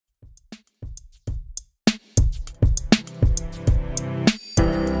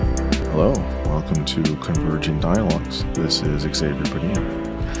Hello, welcome to Converging Dialogues. This is Xavier Bonilla.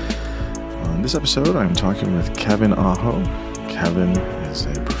 On this episode, I'm talking with Kevin Aho. Kevin is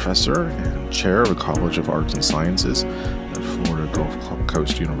a professor and chair of the College of Arts and Sciences at Florida Gulf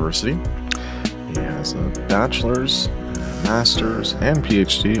Coast University. He has a bachelor's, master's, and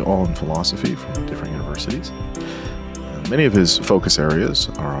PhD, all in philosophy from different universities. Many of his focus areas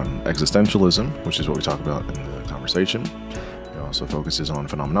are on existentialism, which is what we talk about in the conversation. He also focuses on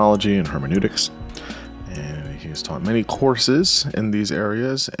phenomenology and hermeneutics. And he has taught many courses in these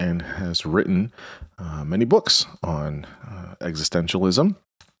areas and has written many books on existentialism.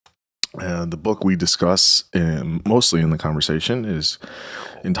 The book we discuss mostly in the conversation is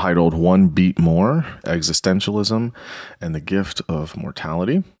entitled One Beat More, Existentialism and the Gift of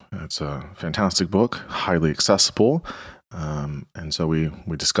Mortality. It's a fantastic book, highly accessible, and so we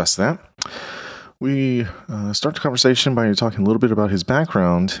discuss that. We start the conversation by talking a little bit about his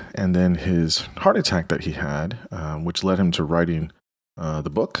background and then his heart attack that he had, which led him to writing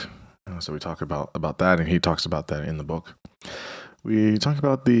the book. So we talk about that, and he talks about that in the book. We talk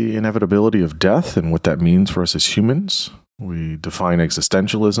about the inevitability of death and what that means for us as humans. We define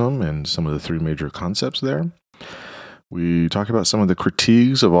existentialism and some of the three major concepts there. We talk about some of the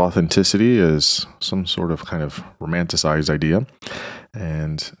critiques of authenticity as some sort of kind of romanticized idea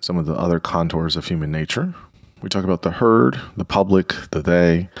and some of the other contours of human nature. We talk about the herd, the public, the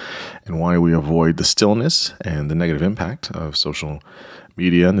they, and why we avoid the stillness and the negative impact of social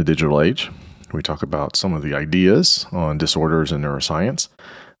media in the digital age. We talk about some of the ideas on disorders and neuroscience.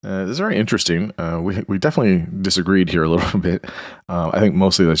 It's very interesting. We definitely disagreed here a little bit. I think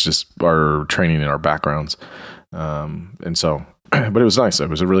mostly that's just our training and our backgrounds. And so, but it was nice. It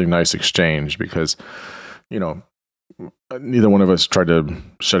was a really nice exchange because, neither one of us tried to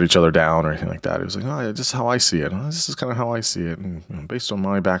shut each other down or anything like that. It was like, oh, this is how I see it. Oh, this is kind of how I see it. And based on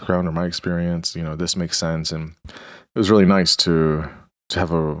my background or my experience, this makes sense. And it was really nice to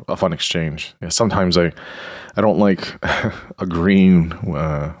have a fun exchange. Sometimes I don't like agreeing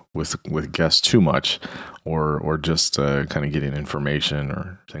with guests too much or just kind of getting information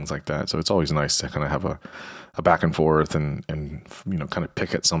or things like that. So it's always nice to kind of have a back and forth and kind of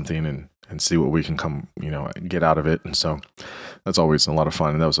pick at something and see what we can get out of it. And so that's always a lot of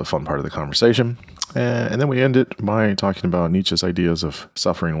fun. And that was a fun part of the conversation. And then we ended by talking about Nietzsche's ideas of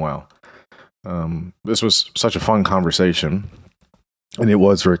suffering well. This was such a fun conversation. And it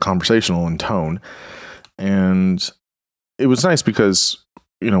was very conversational in tone, and it was nice because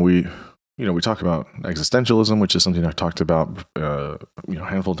we talk about existentialism, which is something I've talked about a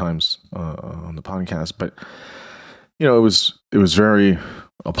handful of times on the podcast. But it was very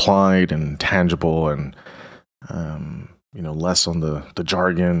applied and tangible, and less on the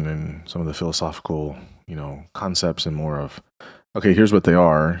jargon and some of the philosophical concepts, and more of okay, here's what they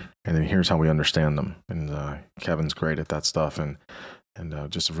are, and then here's how we understand them. And Kevin's great at that stuff, and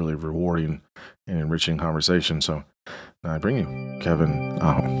just a really rewarding and enriching conversation. So now I bring you Kevin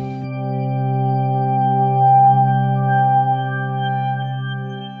Aho.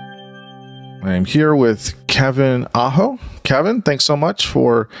 I'm here with Kevin Aho. Kevin, thanks so much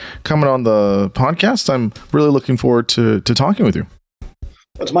for coming on the podcast. I'm really looking forward to talking with you.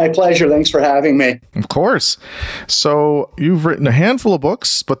 It's my pleasure. Thanks for having me. Of course. So you've written a handful of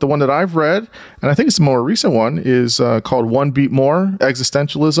books, but the one that I've read, and I think it's a more recent one, is called One Beat More,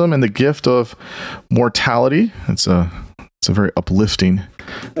 Existentialism and the Gift of Mortality. It's a very uplifting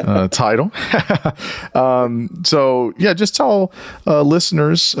title. So yeah, just tell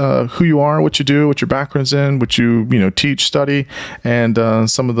listeners who you are, what you do, what your background's in, what you teach, study, and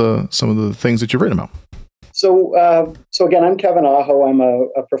some of the things that you've written about. So again, I'm Kevin Aho. I'm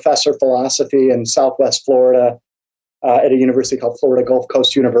a professor of philosophy in Southwest Florida at a university called Florida Gulf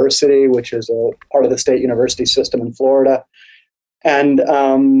Coast University, which is a part of the state university system in Florida. And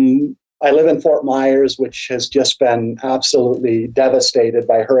I live in Fort Myers, which has just been absolutely devastated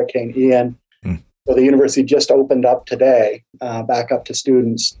by Hurricane Ian. So the university just opened up today, back up to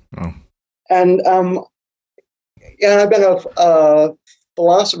students. Oh. And I've been a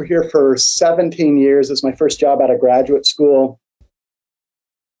philosopher here for 17 years. It's my first job out of graduate school.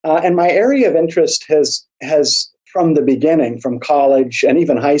 And my area of interest has from the beginning, from college and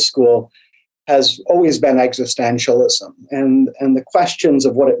even high school, has always been existentialism and the questions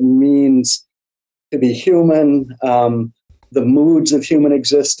of what it means to be human, the moods of human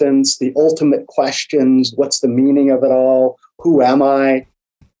existence, the ultimate questions, what's the meaning of it all, who am I?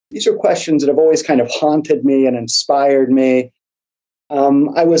 These are questions that have always kind of haunted me and inspired me.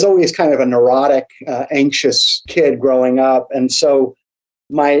 I was always kind of a neurotic, anxious kid growing up. And so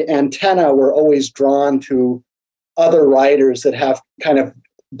my antenna were always drawn to other writers that have kind of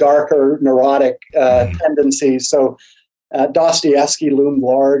darker, neurotic tendencies. So Dostoevsky loomed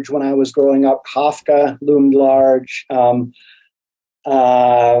large when I was growing up. Kafka loomed large.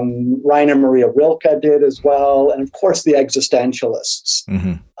 Rainer Maria Rilke did as well. And of course, the existentialists.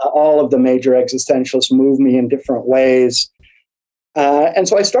 All of the major existentialists move me in different ways. And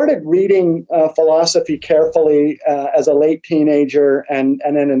so I started reading philosophy carefully as a late teenager and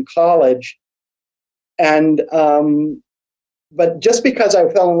then in college. And but just because I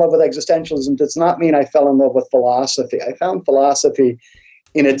fell in love with existentialism does not mean I fell in love with philosophy. I found philosophy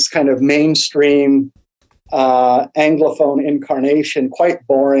in its kind of mainstream Anglophone incarnation quite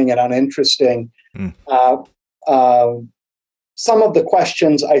boring and uninteresting. Some of the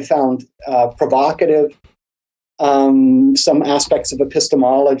questions I found provocative. Some aspects of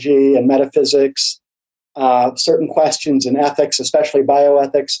epistemology and metaphysics, certain questions in ethics, especially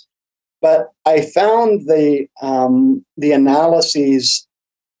bioethics. But I found the analyses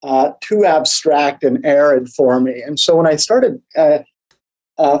too abstract and arid for me. And so when I started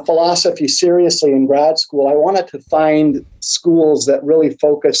philosophy seriously in grad school, I wanted to find schools that really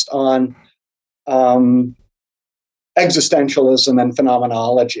focused on existentialism and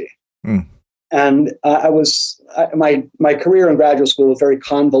phenomenology. And my career in graduate school was very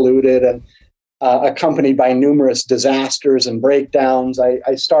convoluted and accompanied by numerous disasters and breakdowns.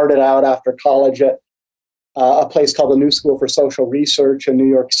 I started out after college at a place called the New School for Social Research in New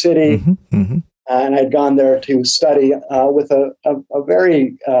York City. And I'd gone there to study with a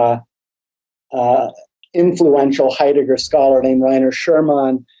very influential Heidegger scholar named Rainer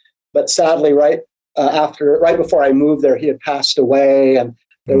Schurman. But sadly, right before I moved there, he had passed away, and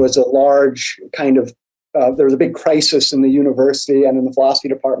there was a large kind of there was a big crisis in the university and in the philosophy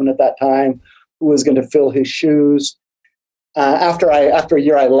department at that time. Who was going to fill his shoes? After a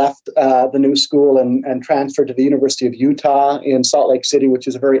year, I left the New School and transferred to the University of Utah in Salt Lake City, which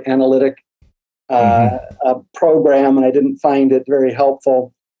is a very analytic program, and I didn't find it very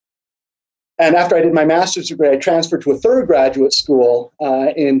helpful. And after I did my master's degree, I transferred to a third graduate school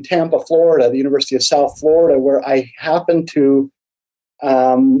in Tampa, Florida, the University of South Florida, where I happened to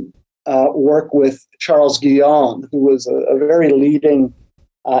work with Charles Guillaume, who was a very leading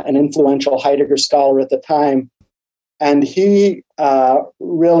and influential Heidegger scholar at the time. And he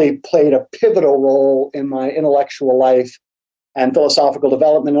really played a pivotal role in my intellectual life and philosophical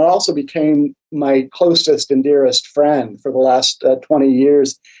development, and also became my closest and dearest friend for the last 20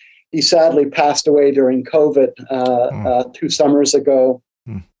 years. He sadly passed away during COVID 2 summers ago.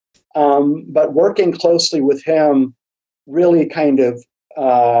 But working closely with him really kind of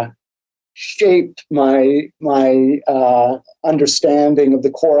shaped my understanding of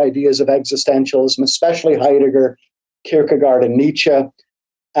the core ideas of existentialism, especially Heidegger, Kierkegaard, and Nietzsche.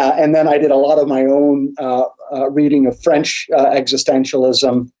 And then I did a lot of my own reading of French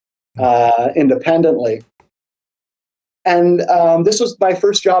existentialism independently. And this was my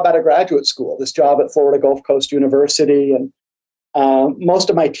first job out of graduate school, this job at Florida Gulf Coast University. And most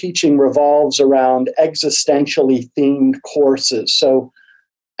of my teaching revolves around existentially themed courses. So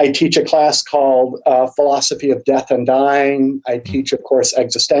I teach a class called Philosophy of Death and Dying. I teach, of course,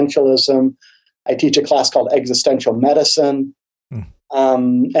 existentialism. I teach a class called Existential Medicine.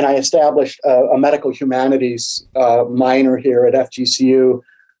 And I established a medical humanities minor here at FGCU,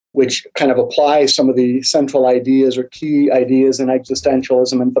 which kind of applies some of the central ideas or key ideas in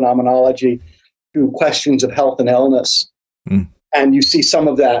existentialism and phenomenology to questions of health and illness. And you see some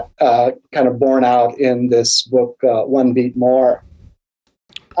of that kind of borne out in this book, One Beat More.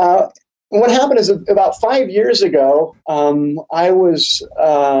 What happened is about 5 years ago, I was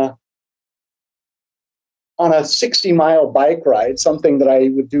on a 60-mile bike ride, something that I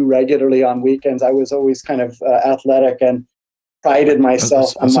would do regularly on weekends. I was always kind of athletic and prided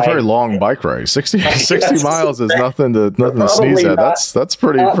myself. That's a very long bike ride. 60 miles is nothing to sneeze at. That's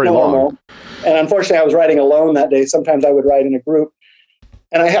pretty long. And unfortunately, I was riding alone that day. Sometimes I would ride in a group,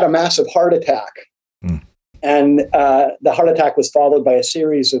 and I had a massive heart attack. And the heart attack was followed by a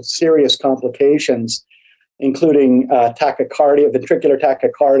series of serious complications, including tachycardia, ventricular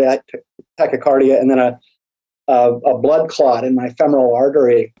tachycardia, and then a blood clot in my femoral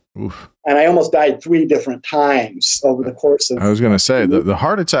artery. Oof. And I almost died 3 different times over the course of... I was going to say, the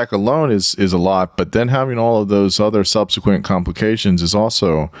heart attack alone is a lot, but then having all of those other subsequent complications is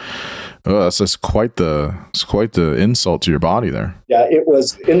also... that's just quite the insult to your body there. Yeah, it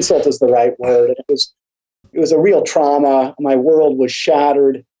was... Insult is the right word. It was a real trauma. My world was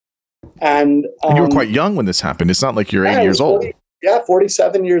shattered. And you were quite young when this happened. It's not like you're 8 years old. Yeah,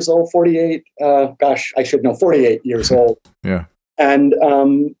 47 years old, 48. Gosh, I should know, 48 years old. Yeah. And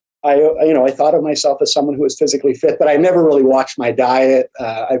I thought of myself as someone who was physically fit, but I never really watched my diet.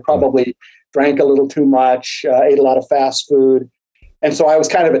 I probably drank a little too much, ate a lot of fast food. And so I was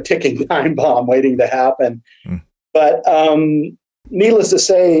kind of a ticking time bomb waiting to happen. But needless to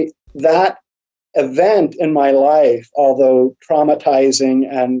say, that event in my life, although traumatizing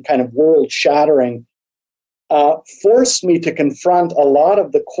and kind of world-shattering, forced me to confront a lot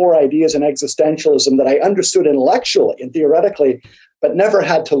of the core ideas in existentialism that I understood intellectually and theoretically, but never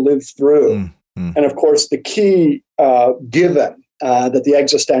had to live through. And of course, the key given that the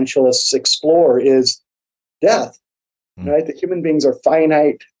existentialists explore is death. Right? The human beings are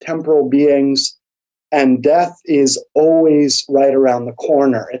finite, temporal beings, and death is always right around the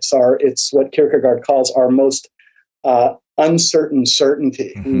corner. It's what Kierkegaard calls our most uncertain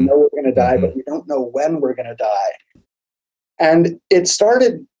certainty. We know we're going to die, but we don't know when we're going to die. And it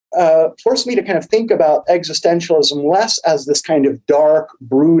forced me to kind of think about existentialism less as this kind of dark,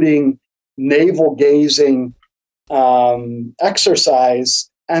 brooding, navel-gazing exercise,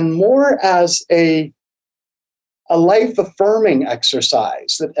 and more as a life-affirming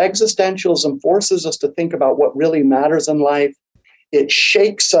exercise, that existentialism forces us to think about what really matters in life. It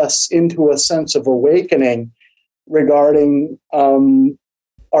shakes us into a sense of awakening regarding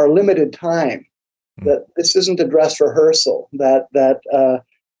our limited time, that this isn't a dress rehearsal, that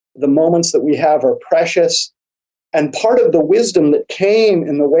the moments that we have are precious. And part of the wisdom that came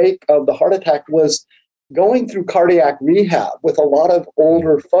in the wake of the heart attack was going through cardiac rehab with a lot of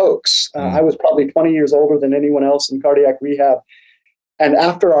older folks. I was probably 20 years older than anyone else in cardiac rehab. And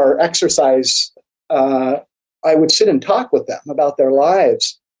after our exercise, I would sit and talk with them about their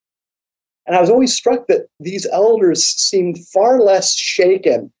lives. And I was always struck that these elders seemed far less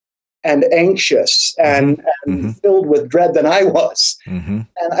shaken and anxious and filled with dread than I was. And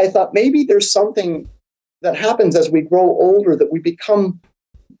I thought maybe there's something that happens as we grow older, that we become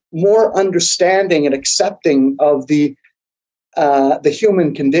more understanding and accepting of the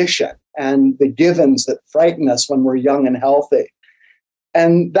human condition and the givens that frighten us when we're young and healthy.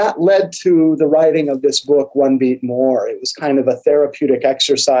 And that led to the writing of this book, One Beat More. It was kind of a therapeutic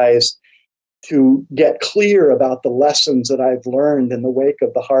exercise to get clear about the lessons that I've learned in the wake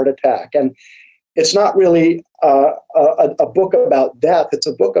of the heart attack. And it's not really a book about death. It's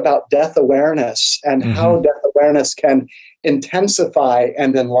a book about death awareness and how death awareness can intensify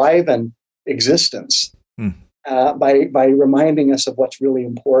and enliven existence by reminding us of what's really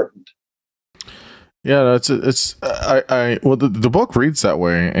important. Yeah, well, the book reads that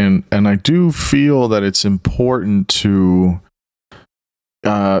way, and I do feel that it's important to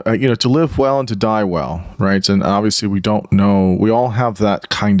to live well and to die well, right? And obviously, we don't know. We all have that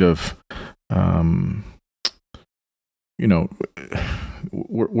kind of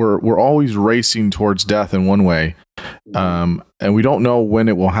we're always racing towards death in one way, and we don't know when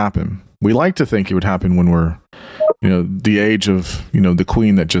it will happen. We like to think it would happen when we're, the age of, the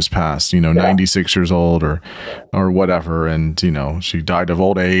queen that just passed, 96 years old or whatever. And, she died of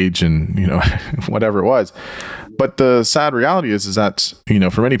old age and, whatever it was. But the sad reality is that,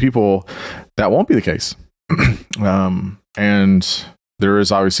 for many people, that won't be the case. And there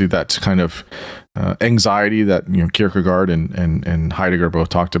is obviously that kind of anxiety that, Kierkegaard and Heidegger both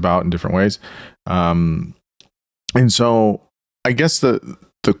talked about in different ways. And so I guess the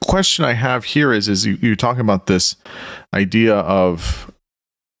question I have here is you're talking about this idea of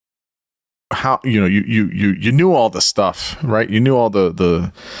how, you knew all the stuff, right? You knew all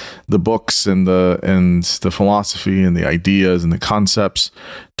the books and the philosophy and the ideas and the concepts,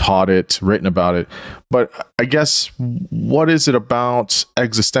 taught it, written about it. But I guess, what is it about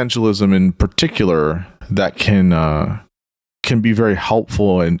existentialism in particular that can be very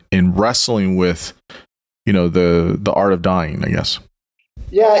helpful in wrestling with, the art of dying, I guess?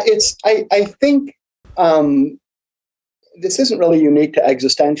 Yeah, I think this isn't really unique to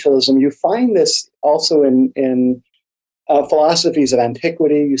existentialism. You find this also in philosophies of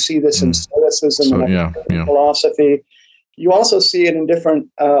antiquity. You see this in Stoicism and philosophy. You also see it in different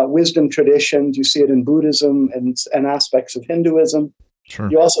wisdom traditions. You see it in Buddhism and aspects of Hinduism.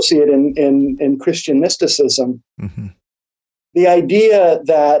 Sure. You also see it in Christian mysticism. The idea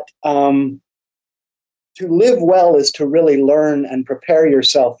that to live well is to really learn and prepare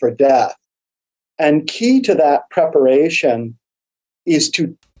yourself for death. And key to that preparation is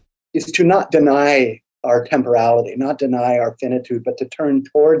to not deny our temporality, not deny our finitude, but to turn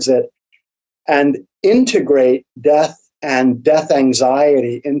towards it and integrate death and death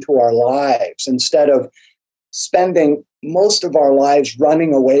anxiety into our lives, instead of spending most of our lives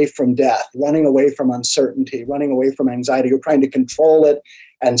running away from death, running away from uncertainty, running away from anxiety. We're trying to control it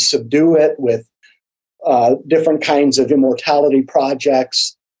and subdue it with different kinds of immortality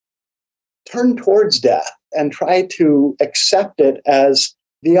projects. turn towards death and try to accept it as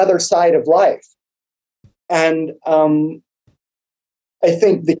the other side of life. And I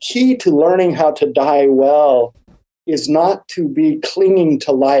think the key to learning how to die well is not to be clinging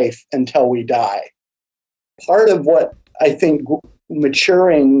to life until we die. Part of what I think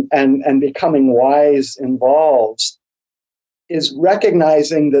maturing and becoming wise involves is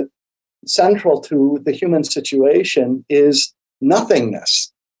recognizing that central to the human situation is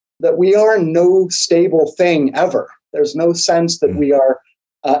nothingness, that we are no stable thing ever. There's no sense that we are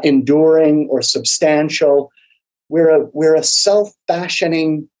enduring or substantial. We're a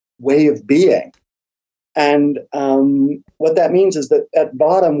self-fashioning way of being. And what that means is that at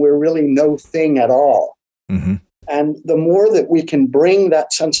bottom, we're really no thing at all. Mm-hmm. And the more that we can bring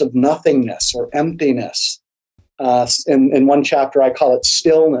that sense of nothingness or emptiness, in one chapter I call it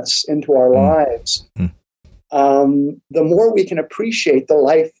stillness, into our lives, the more we can appreciate the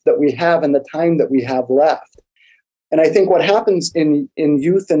life that we have and the time that we have left. And I think what happens in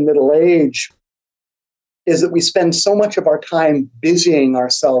youth and middle age is that we spend so much of our time busying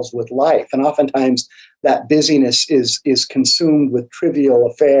ourselves with life. And oftentimes that busyness is consumed with trivial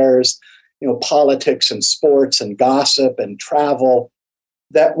affairs, politics and sports and gossip and travel,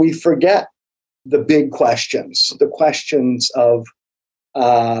 that we forget the big questions, the questions of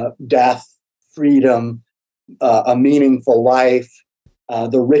death, freedom, a meaningful life,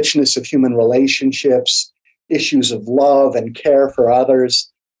 the richness of human relationships, issues of love and care for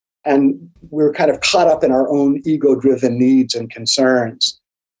others. And we're kind of caught up in our own ego-driven needs and concerns.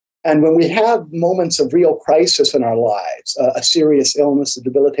 And when we have moments of real crisis in our lives, a serious illness, a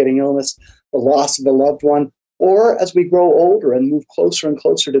debilitating illness, the loss of a loved one, or as we grow older and move closer and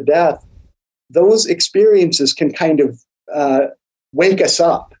closer to death, those experiences can kind of wake us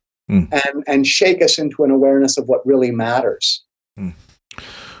up and shake us into an awareness of what really matters.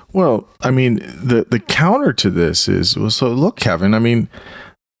 Well, I mean, the counter to this is, so look, Kevin, I mean,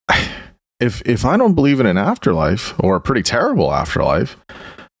 if I don't believe in an afterlife or a pretty terrible afterlife,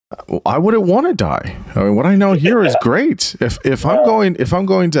 I wouldn't want to die. I mean, what I know here is great. If I'm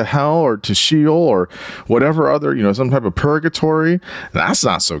going to hell or to Sheol or whatever other, some type of purgatory, that's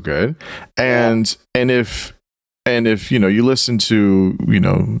not so good. And if you listen to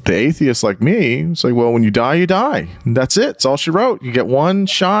the atheists like me, it's like, well, when you die, you die. That's it. It's all she wrote. You get one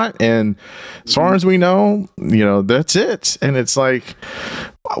shot, and as far as we know, that's it. And it's like,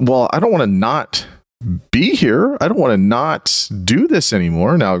 well, I don't want to not be here. I don't want to not do this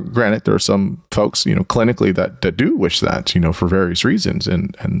anymore. Now, granted, there are some folks, clinically that do wish that, for various reasons,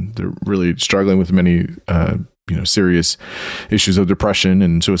 and they're really struggling with many serious issues of depression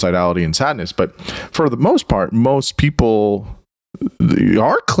and suicidality and sadness. But for the most part, most people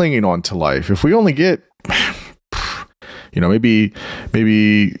are clinging on to life. If we only get,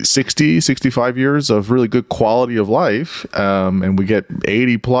 maybe 60, 65 years of really good quality of life, and we get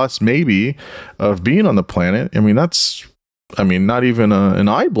 80 plus maybe of being on the planet, that's not even an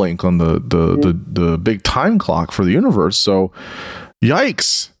eye blink on the big time clock for the universe. So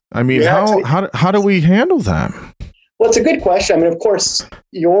yikes. How do we handle that? Well, it's a good question. Of course,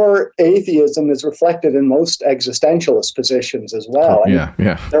 your atheism is reflected in most existentialist positions as well.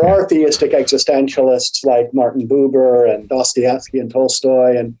 There are theistic existentialists like Martin Buber and Dostoevsky and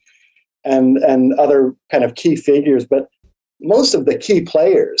Tolstoy and other kind of key figures, but most of the key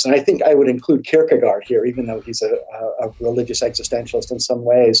players, and I think I would include Kierkegaard here, even though he's a religious existentialist in some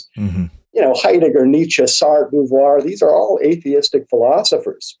ways, Heidegger, Nietzsche, Sartre, Beauvoir, these are all atheistic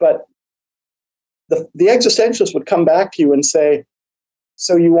philosophers. But the existentialists would come back to you and say,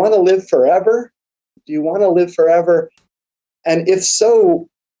 so you want to live forever? Do you want to live forever? And if so,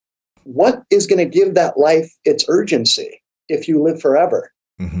 what is going to give that life its urgency if you live forever?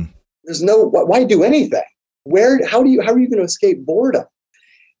 There's why do anything? How are you going to escape boredom?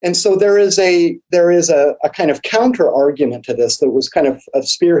 And so there is a kind of counter argument to this that was kind of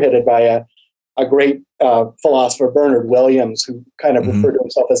spearheaded by a great philosopher, Bernard Williams, who kind of referred to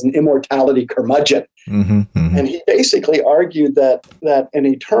himself as an immortality curmudgeon. And he basically argued that an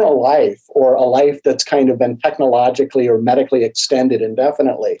eternal life, or a life that's kind of been technologically or medically extended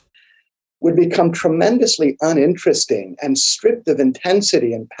indefinitely, would become tremendously uninteresting and stripped of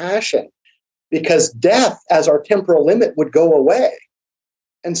intensity and passion, because death as our temporal limit would go away.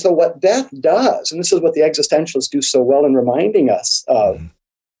 And so what death does, and this is what the existentialists do so well in reminding us of,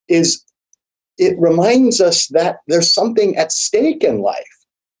 is it reminds us that there's something at stake in life,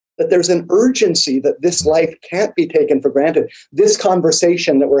 that there's an urgency, that this life can't be taken for granted. This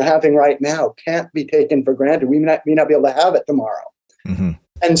conversation that we're having right now can't be taken for granted. We may not be able to have it tomorrow.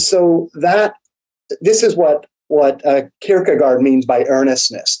 And so this is what what Kierkegaard means by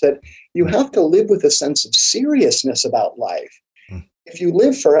earnestness, that you have to live with a sense of seriousness about life. If you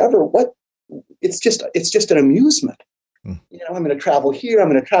live forever, it's just an amusement. I'm going to travel here, I'm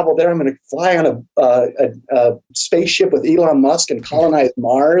going to travel there, I'm going to fly on a spaceship with Elon Musk and colonize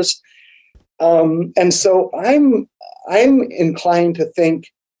Mars. And so I'm inclined to think,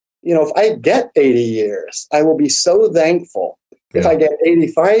 if I get 80 years, I will be so thankful. If I get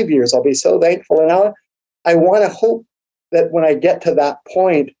 85 years, I'll be so thankful. And I want to hope that when I get to that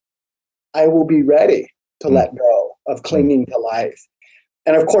point, I will be ready to let go of clinging to life.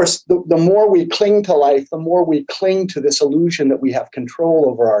 And of course, the more we cling to life, the more we cling to this illusion that we have control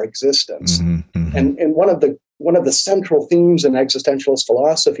over our existence. And one of the central themes in existentialist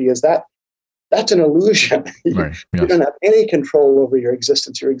philosophy is that that's an illusion. Right. You don't have any control over your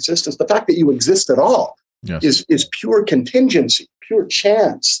existence. Your existence, the fact that you exist at all, is pure contingency, pure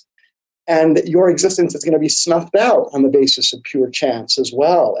chance. And your existence is going to be snuffed out on the basis of pure chance as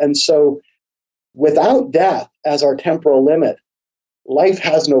well. And so without death as our temporal limit, life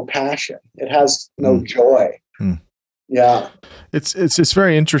has no passion. It has no joy. Yeah. It's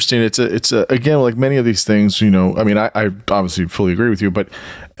very interesting. It's again, like many of these things, I mean, I obviously fully agree with you, but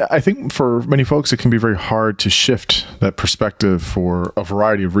I think for many folks, it can be very hard to shift that perspective for a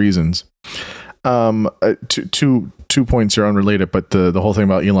variety of reasons. Two points here unrelated, but the whole thing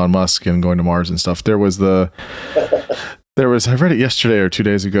about Elon Musk and going to Mars and stuff, I read it yesterday or 2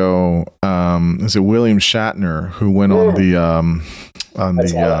 days ago. Is it William Shatner who went on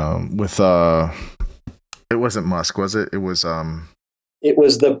it wasn't Musk, was it? It was the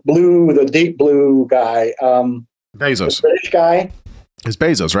deep blue guy. Bezos. The British guy. It's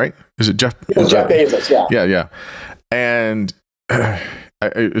Bezos, right? Is it Jeff? It was Jeff Bezos, yeah. Yeah. And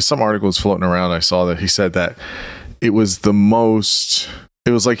some articles floating around, I saw that he said that it was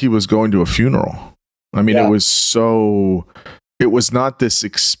like he was going to a funeral. I mean, it was not this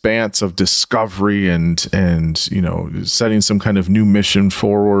expanse of discovery and setting some kind of new mission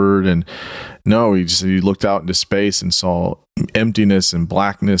forward. And no, he looked out into space and saw emptiness and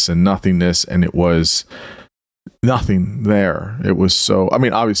blackness and nothingness, and it was nothing there. It was so, I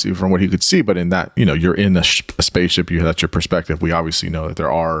mean, obviously from what he could see, but in that, you're in a spaceship, that's your perspective. We obviously know that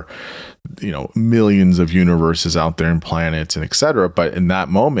there are, millions of universes out there and planets and etc. But in that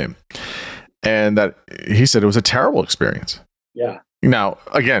moment, and that he said it was a terrible experience. Yeah. Now,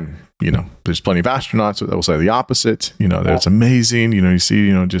 again, there's plenty of astronauts that will say the opposite. It's amazing. You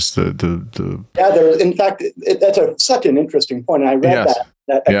see, just the. Yeah, there. In fact, that's such an interesting point. I read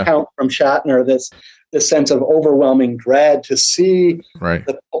that account from Shatner. This sense of overwhelming dread to see, right?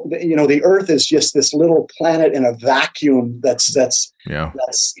 The Earth is just this little planet in a vacuum. That's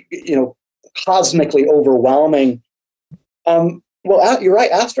cosmically overwhelming. Well, you're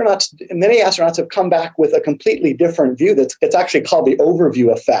right. Many astronauts have come back with a completely different view. It's actually called the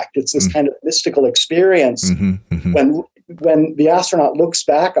overview effect. It's this kind of mystical experience when the astronaut looks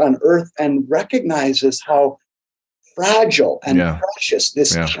back on Earth and recognizes how fragile and precious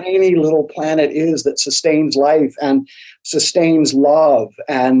this tiny little planet is that sustains life and sustains love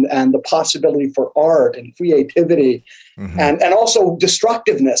and the possibility for art and creativity and also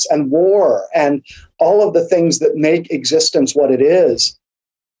destructiveness and war and all of the things that make existence what it is.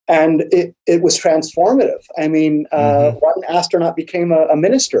 And it was transformative. I mean, one astronaut became a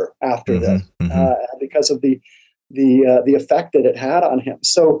minister after this because of the effect that it had on him.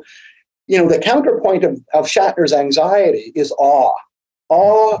 So, the counterpoint of Shatner's anxiety is awe.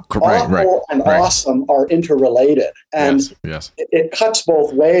 Awful and awesome are interrelated. And it cuts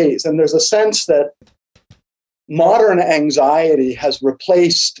both ways. And there's a sense that modern anxiety has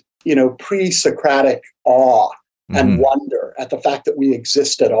replaced, pre-Socratic awe and wonder at the fact that we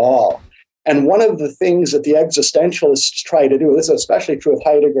exist at all. And one of the things that the existentialists try to do, this is especially true of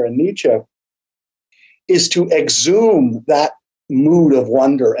Heidegger and Nietzsche, is to exhume that mood of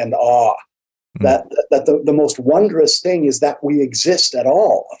wonder and awe. That the most wondrous thing is that we exist at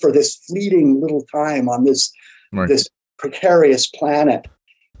all for this fleeting little time on this precarious planet,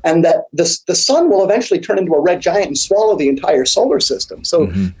 and that the sun will eventually turn into a red giant and swallow the entire solar system. So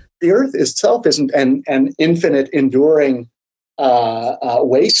the Earth itself isn't an infinite, enduring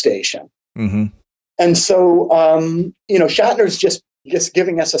way station. And so Shatner's just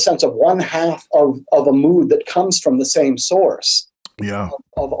giving us a sense of one half of a mood that comes from the same source of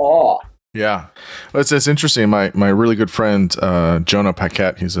awe. Yeah. Well, it's interesting. My really good friend, Jonah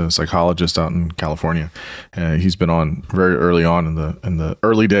Paquette, he's a psychologist out in California. He's been on very early on in the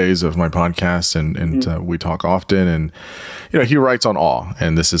early days of my podcast, and we talk often, and, he writes on awe,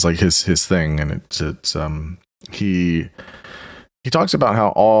 and this is like his thing. And he talks about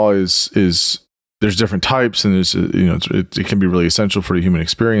how awe is there's different types, and there's it can be really essential for the human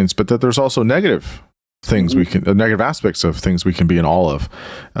experience, but that there's also negative things we can, negative aspects of things we can be in all of.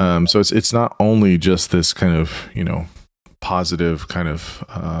 So it's not only just this kind of positive kind of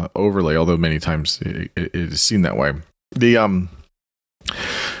overlay, although many times it is seen that way. The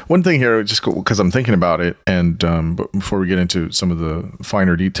one thing here, just because I'm thinking about it, and but before we get into some of the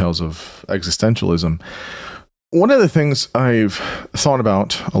finer details of existentialism, one of the things I've thought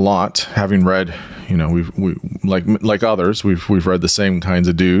about a lot, having read, we like others, we've read the same kinds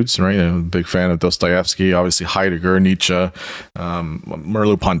of dudes, right? I'm a big fan of Dostoevsky, obviously Heidegger, Nietzsche,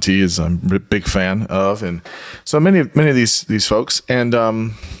 Merleau-Ponty is I'm a big fan of, and so many of these folks. And I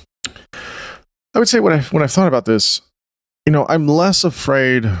would say when I've thought about this, I'm less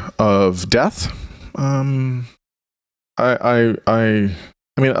afraid of death.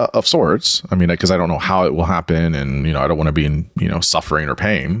 I mean, of sorts. I mean, because I don't know how it will happen, and I don't want to be in suffering or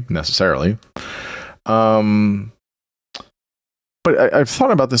pain necessarily. But I've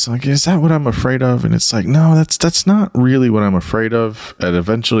thought about this. Like, is that what I'm afraid of? And it's like, no, that's not really what I'm afraid of. And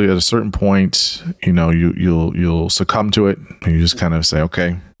eventually, at a certain point, you'll succumb to it, and you just kind of say,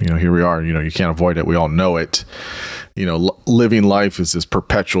 okay, here we are. You can't avoid it. We all know it. Living life is this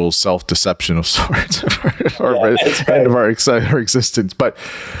perpetual self-deception of sorts end of our existence. But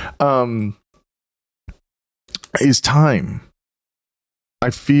is time. I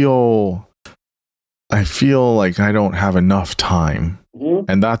feel like I don't have enough time,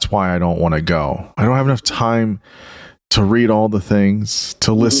 and that's why I don't want to go. I don't have enough time to read all the things,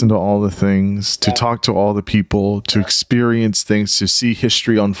 to listen to all the things, to talk to all the people, to experience things, to see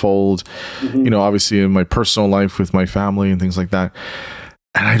history unfold, obviously in my personal life with my family and things like that.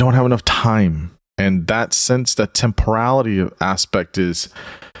 And I don't have enough time. And that sense, that temporality aspect is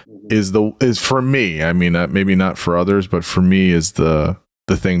for me, I mean, maybe not for others, but for me is the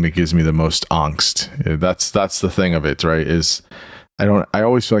thing that gives me the most angst. That's the thing of it, right? I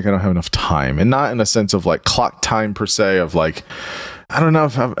always feel like I don't have enough time, and not in a sense of like clock time per se, of like, I don't know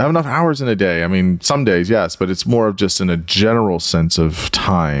if I have enough hours in a day. I mean, some days, yes, but it's more of just in a general sense of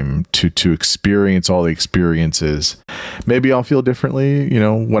time to experience all the experiences. Maybe I'll feel differently,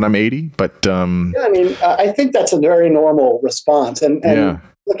 when I'm 80, but yeah, I mean, I think that's a very normal response. And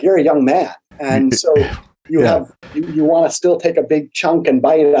look, you're a young man, and so you want to still take a big chunk and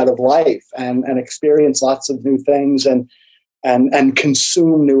bite out of life and experience lots of new things and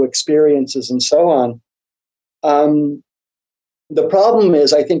consume new experiences and so on. The problem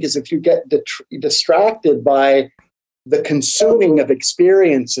is, I think, is if you get distracted by the consuming of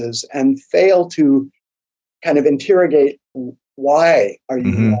experiences and fail to kind of interrogate, why are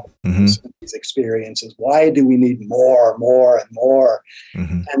you consuming these experiences? Why do we need more and more?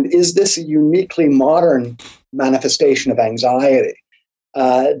 And is this a uniquely modern manifestation of anxiety?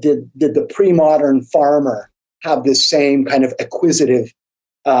 Did the pre-modern farmer have this same kind of acquisitive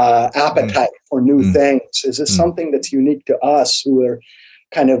appetite for new things? Is this something that's unique to us who are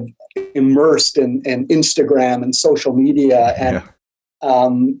kind of immersed in Instagram and social media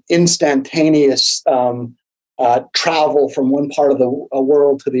and instantaneous travel from one part of the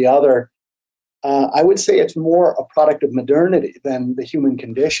world to the other? I would say it's more a product of modernity than the human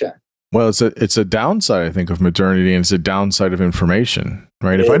condition. Well, it's a downside, I think, of modernity, and it's a downside of information,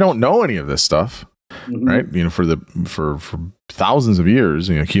 right? If I don't know any of this stuff, right? For thousands of years,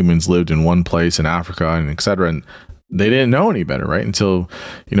 humans lived in one place in Africa and et cetera, and they didn't know any better, right? Until,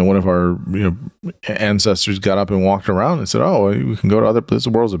 one of our, ancestors got up and walked around and said, oh, we can go to other places. The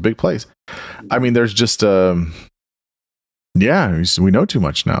world's a big place. I mean, there's just, we know too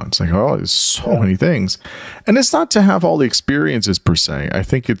much now. It's like, oh, there's so many things. And it's not to have all the experiences per se. I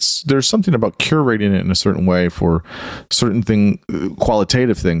think there's something about curating it in a certain way for certain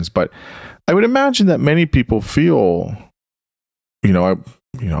qualitative things. But I would imagine that many people feel, I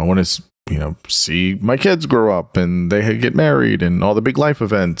want to, see my kids grow up and they get married and all the big life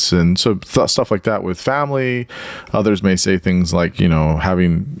events. And so stuff like that with family. Others may say things like,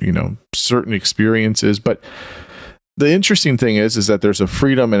 having, certain experiences. But the interesting thing is that there's a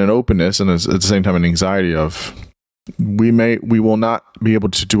freedom and an openness, and at the same time an anxiety of we will not be able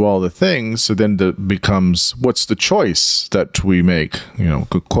to do all the things. So then it becomes, what's the choice that we make,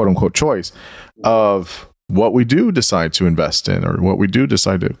 quote unquote choice of what we do decide to invest in, or what we do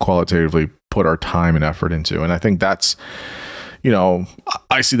decide to qualitatively put our time and effort into. And I think that's,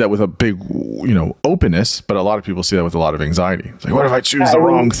 I see that with a big, openness, but a lot of people see that with a lot of anxiety. It's like, what if I choose the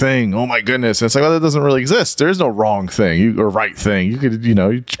wrong thing? Oh my goodness. And it's like, well, that doesn't really exist. There's no wrong thing or right thing. You could, you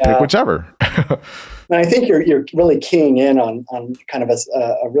pick whichever. And I think you're really keying in on kind of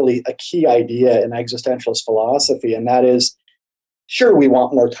a key idea in existentialist philosophy, and that is sure, we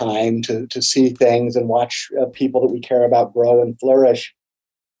want more time to see things and watch people that we care about grow and flourish.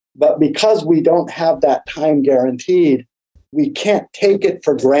 But because we don't have that time guaranteed, we can't take it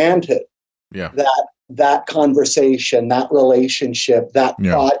for granted that conversation, that relationship, that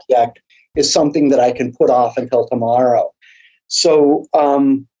project is something that I can put off until tomorrow. So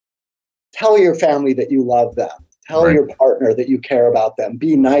tell your family that you love them. Tell your partner that you care about them.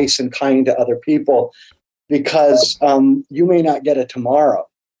 Be nice and kind to other people, because you may not get it tomorrow.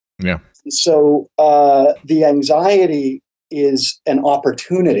 Yeah. So the anxiety is an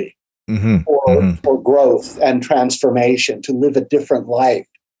opportunity for growth and transformation, to live a different life,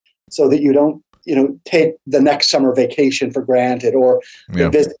 so that you don't, take the next summer vacation for granted, or the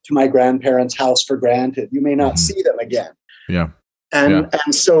visit to my grandparents' house for granted. You may not see them again. Yeah. And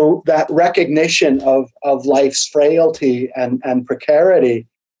so that recognition of life's frailty and precarity,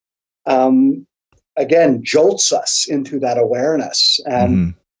 again, jolts us into that awareness.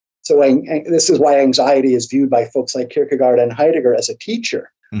 And so this is why anxiety is viewed by folks like Kierkegaard and Heidegger as a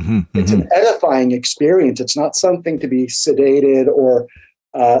teacher. It's an edifying experience. It's not something to be sedated or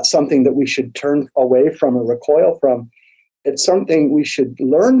something that we should turn away from or recoil from. It's something we should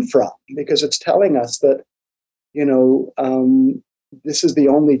learn from, because it's telling us that, this is the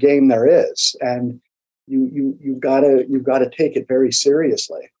only game there is, and you've got to take it very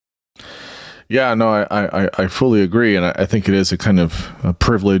seriously. Yeah, no, I fully agree, and I think it is a kind of a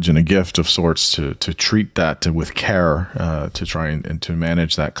privilege and a gift of sorts to treat that with care, to try and to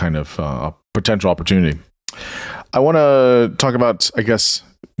manage that kind of potential opportunity. I want to talk about, I guess,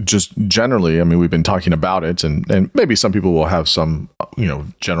 just generally. I mean, we've been talking about it, and maybe some people will have some,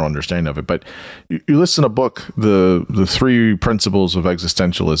 general understanding of it. But you list in a book the three principles of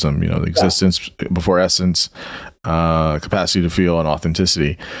existentialism. The existence before essence, capacity to feel, and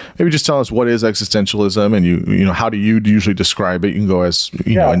authenticity. Maybe just tell us what is existentialism, and how do you usually describe it? You can go as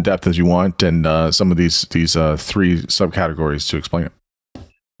in depth as you want, and some of these three subcategories to explain it.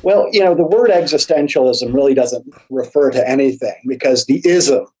 Well, the word existentialism really doesn't refer to anything, because the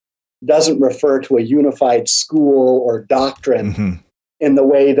ism doesn't refer to a unified school or doctrine in the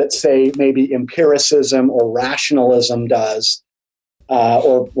way that, say, maybe empiricism or rationalism does,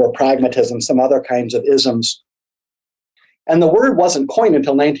 or pragmatism, some other kinds of isms. And the word wasn't coined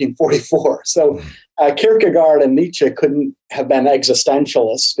until 1944. So Kierkegaard and Nietzsche couldn't have been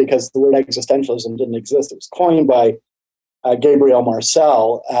existentialists, because the word existentialism didn't exist. It was coined by Gabriel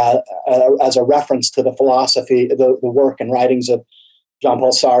Marcel as a reference to the philosophy, the work and writings of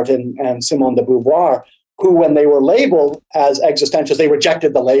Jean-Paul Sartre and Simone de Beauvoir, who, when they were labeled as existentialists, they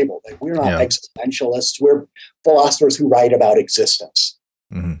rejected the label. We're not existentialists. We're philosophers who write about existence.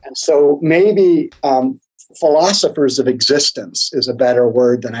 And so maybe philosophers of existence is a better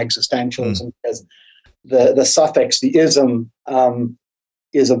word than existentialism, because the suffix, the ism,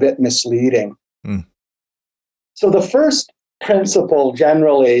 is a bit misleading. So the first principle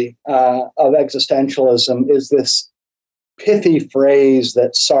generally of existentialism is this pithy phrase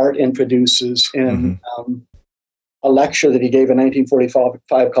that Sartre introduces in a lecture that he gave in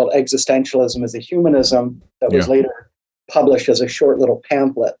 1945 called Existentialism as a Humanism, that was later published as a short little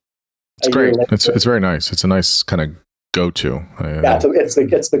pamphlet. It's great. It's very nice. It's a nice kind of go-to.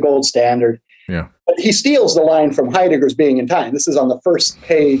 It's the gold standard. Yeah. But he steals the line from Heidegger's Being and Time. This is on the first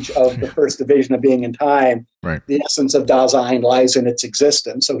page of the first division of Being and Time. Right. The essence of Dasein lies in its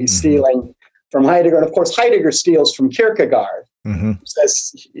existence. So he's stealing from Heidegger. And of course, Heidegger steals from Kierkegaard, who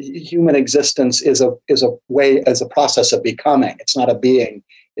says human existence is a process of becoming. It's not a being,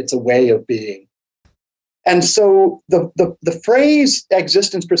 it's a way of being. And so the phrase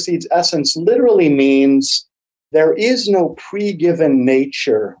existence precedes essence literally means there is no pre-given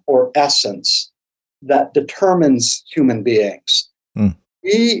nature or essence that determines human beings.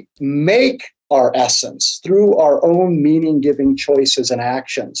 We make our essence through our own meaning-giving choices and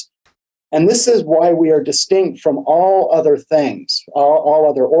actions. And this is why we are distinct from all other things, all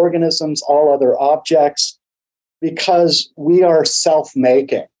other organisms, all other objects, because we are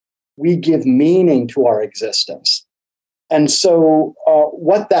self-making. We give meaning to our existence. And so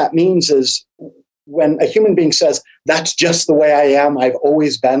what that means is, when a human being says, that's just the way I am, I've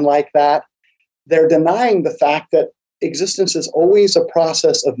always been like that, they're denying the fact that existence is always a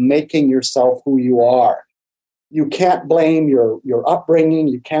process of making yourself who you are. You can't blame your upbringing,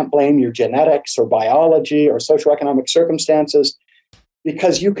 you can't blame your genetics or biology or socioeconomic circumstances,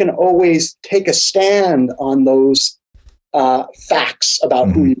 because you can always take a stand on those facts about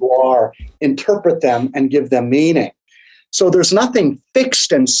who you are, interpret them, and give them meaning. So there's nothing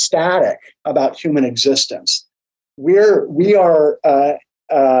fixed and static about human existence. We are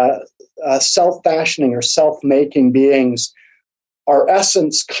self-fashioning or self-making beings. our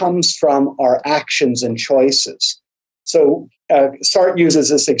essence comes from our actions and choices. So Sartre uses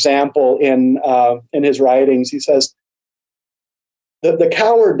this example in his writings. He says, the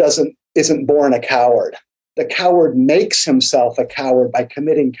coward isn't born a coward. The coward makes himself a coward by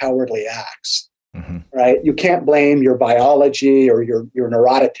committing cowardly acts. Mm-hmm. Right? You can't blame your biology or your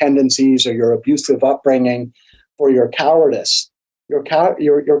neurotic tendencies or your abusive upbringing for your cowardice. Your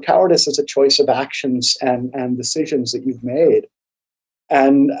cowardice is a choice of actions and decisions that you've made.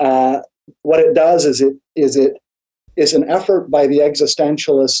 And what it does is it is an effort by the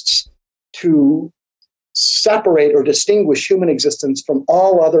existentialists to separate or distinguish human existence from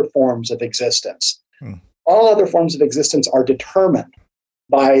all other forms of existence. All other forms of existence are determined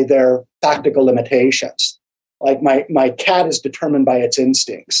by their practical limitations. Like my cat is determined by its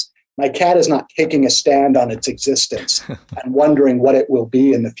instincts. My cat is not taking a stand on its existence and wondering what it will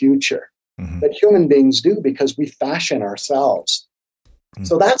be in the future. Mm-hmm. But human beings do, because we fashion ourselves. Mm-hmm.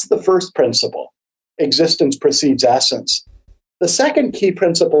 So that's the first principle. Existence precedes essence. The second key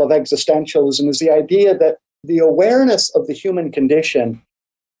principle of existentialism is the idea that the awareness of the human condition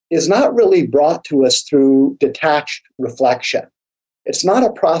is not really brought to us through detached reflection. It's not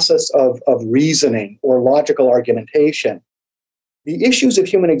a process of reasoning or logical argumentation. The issues of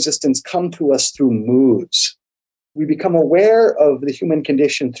human existence come to us through moods. We become aware of the human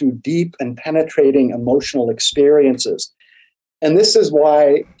condition through deep and penetrating emotional experiences. And this is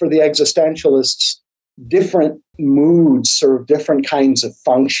why, for the existentialists, different moods serve different kinds of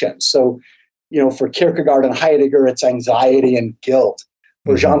functions. So, for Kierkegaard and Heidegger, it's anxiety and guilt.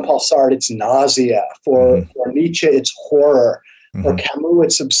 For Jean-Paul Sartre, it's nausea. For Nietzsche, it's horror. For Camus,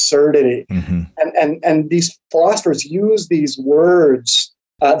 it's absurdity. And these philosophers use these words,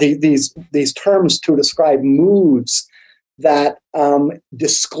 these terms to describe moods that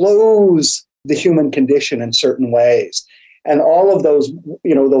disclose the human condition in certain ways. And all of those,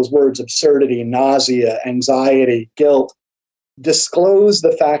 those words, absurdity, nausea, anxiety, guilt, disclose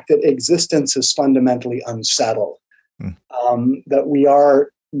the fact that existence is fundamentally unsettled, that we are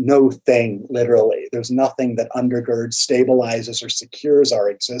no thing, literally. There's nothing that undergirds, stabilizes, or secures our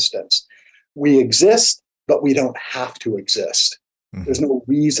existence. We exist, but we don't have to exist. There's no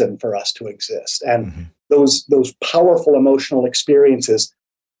reason for us to exist. And those powerful emotional experiences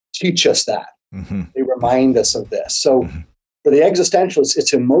teach us that. They remind us of this. So for the existentialists,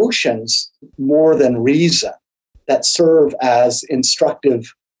 it's emotions more than reason that serve as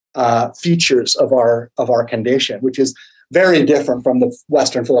instructive features of our condition, which is very different from the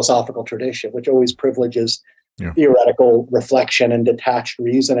Western philosophical tradition, which always privileges theoretical reflection and detached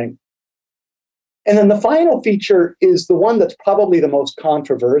reasoning. And then the final feature is the one that's probably the most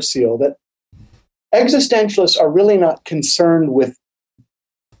controversial, that existentialists are really not concerned with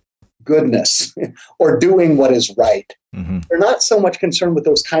goodness or doing what is right. They're not so much concerned with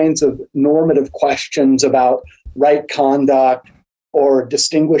those kinds of normative questions about right conduct or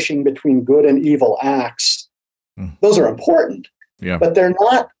distinguishing between good and evil acts. Those are important, but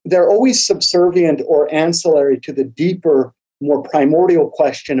they're always subservient or ancillary to the deeper, more primordial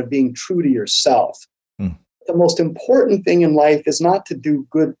question of being true to yourself. The most important thing in life is not to do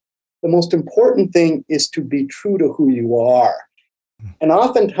good. The most important thing is to be true to who you are. And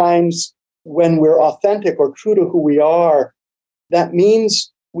oftentimes, when we're authentic or true to who we are, that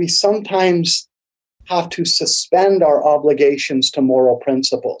means we sometimes have to suspend our obligations to moral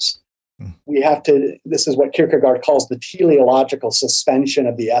principles. We have to, this is what Kierkegaard calls the teleological suspension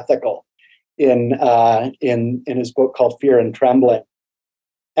of the ethical in his book called Fear and Trembling.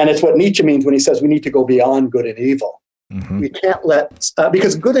 And it's what Nietzsche means when he says we need to go beyond good and evil. We can't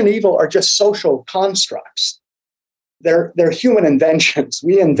because good and evil are just social constructs. They're human inventions.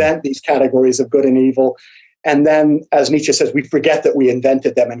 We invent these categories of good and evil. And then, as Nietzsche says, we forget that we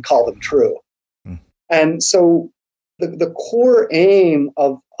invented them and call them true. And so the core aim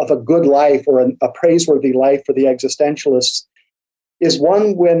of a good life or a praiseworthy life for the existentialists is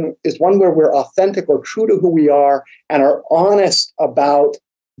one where we're authentic or true to who we are and are honest about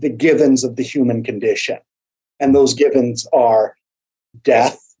the givens of the human condition. And those givens are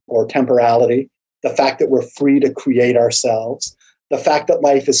death or temporality, the fact that we're free to create ourselves, the fact that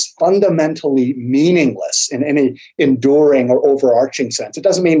life is fundamentally meaningless in any enduring or overarching sense. It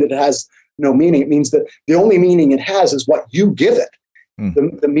doesn't mean that it has no meaning. It means that the only meaning it has is what you give it,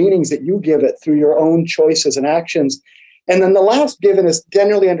 the meanings that you give it through your own choices and actions. And then the last given is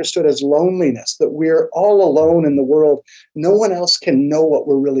generally understood as loneliness, that we're all alone in the world. No one else can know what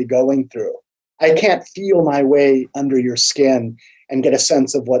we're really going through. I can't feel my way under your skin and get a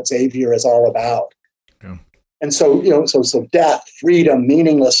sense of what Xavier is all about. Yeah. And so, so death, freedom,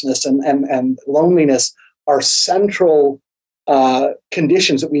 meaninglessness, and loneliness are central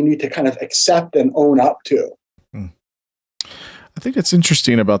conditions that we need to kind of accept and own up to. I think it's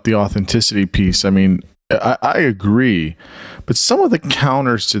interesting about the authenticity piece. I mean, I agree, but some of the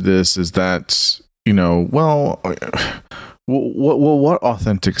counters to this is that, what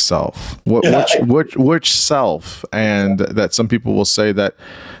authentic self? Which self? And that some people will say that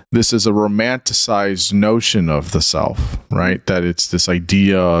this is a romanticized notion of the self, right? That it's this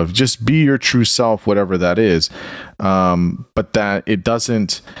idea of just be your true self, whatever that is, but that it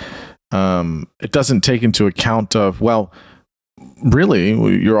doesn't take into account of, well, really,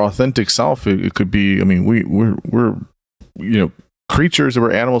 your authentic self. It could be. I mean, we're creatures, or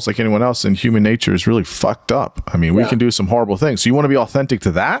we're animals like anyone else, and human nature is really fucked up. I mean, we can do some horrible things. So you want to be authentic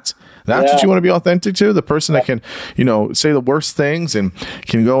to that? That's what you want to be authentic to? The person that can, say the worst things and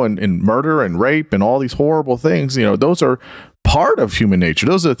can go and murder and rape and all these horrible things. Those are part of human nature.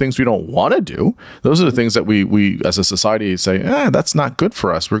 Those are the things we don't want to do. Those are the things that we as a society say, that's not good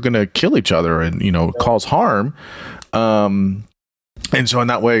for us. We're going to kill each other and, cause harm. And so in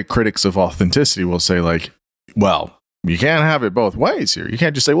that way, critics of authenticity will say, like, well, you can't have it both ways here. You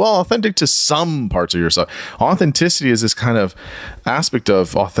can't just say, well, authentic to some parts of yourself. Authenticity is this kind of aspect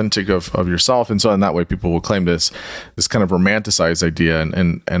of authentic of yourself. And so in that way, people will claim this kind of romanticized idea.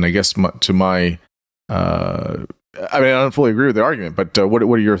 And I guess I don't fully agree with the argument, but what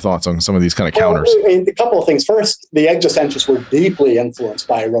are your thoughts on some of these kind of counters? Well, I mean, a couple of things. First, the existentialists were deeply influenced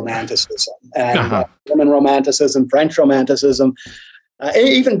by Romanticism, and German Romanticism, French Romanticism,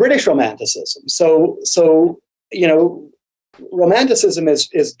 even British Romanticism. So Romanticism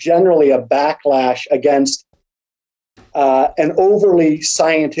is generally a backlash against an overly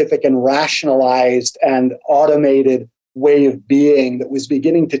scientific and rationalized and automated way of being that was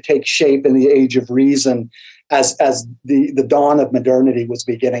beginning to take shape in the age of reason as the dawn of modernity was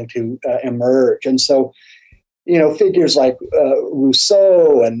beginning to emerge. And so, figures like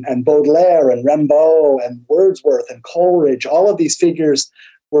Rousseau and Baudelaire and Rimbaud and Wordsworth and Coleridge, all of these figures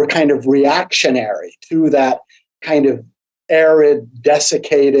were kind of reactionary to that kind of arid,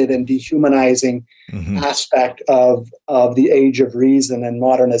 desiccated, and dehumanizing aspect of the age of reason and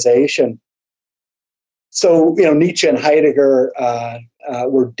modernization. So, Nietzsche and Heidegger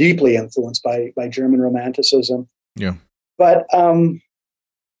were deeply influenced by German Romanticism. Yeah. But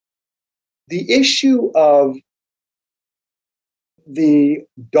the issue of the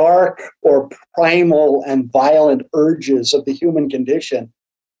dark or primal and violent urges of the human condition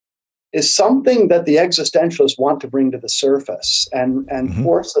is something that the existentialists want to bring to the surface and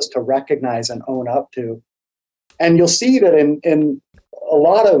force us to recognize and own up to. And you'll see that in a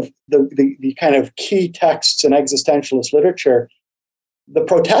lot of the kind of key texts in existentialist literature, the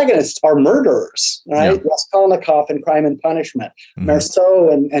protagonists are murderers, right? Yeah. Raskolnikov in Crime and Punishment,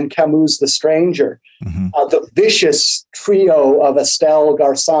 Meursault and Camus' The Stranger, the vicious trio of Estelle,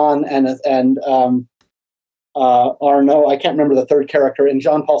 Garçon, and Arnaud, I can't remember the third character, in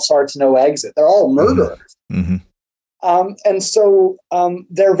Jean-Paul Sartre's No Exit. They're all murderers. And so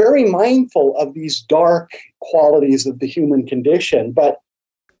they're very mindful of these dark qualities of the human condition, but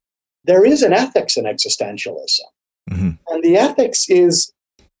there is an ethics in existentialism. And the ethics is,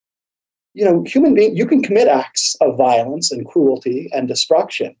 human being, you can commit acts of violence and cruelty and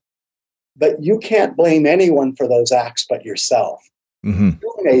destruction, but you can't blame anyone for those acts but yourself. You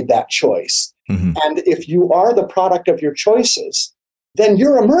made that choice. And if you are the product of your choices, then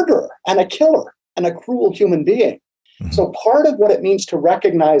you're a murderer and a killer and a cruel human being. So part of what it means to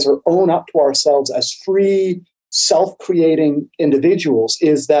recognize or own up to ourselves as free, self-creating individuals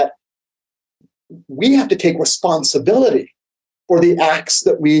is that we have to take responsibility for the acts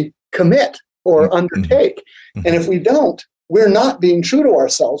that we commit or undertake. And if we don't, we're not being true to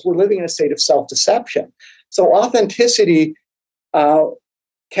ourselves. We're living in a state of self-deception. So authenticity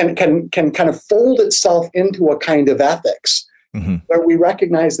can kind of fold itself into a kind of ethics where we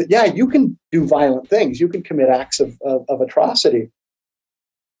recognize that, you can do violent things. You can commit acts of atrocity.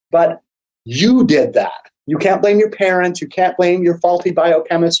 But you did that. You can't blame your parents. You can't blame your faulty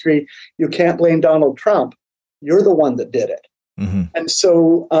biochemistry. You can't blame Donald Trump. You're the one that did it. And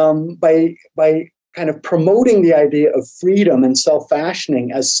so by kind of promoting the idea of freedom and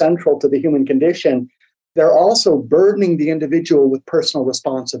self-fashioning as central to the human condition, they're also burdening the individual with personal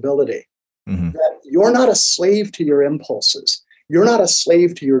responsibility. That you're not a slave to your impulses. You're not a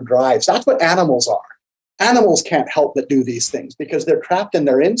slave to your drives. That's what animals are. Animals can't help but do these things because they're trapped in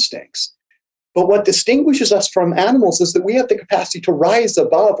their instincts. But what distinguishes us from animals is that we have the capacity to rise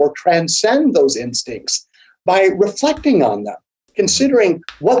above or transcend those instincts by reflecting on them, considering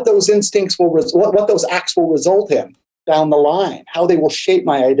what those instincts will, what those acts will result in down the line, how they will shape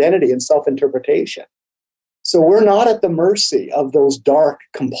my identity and self-interpretation. So we're not at the mercy of those dark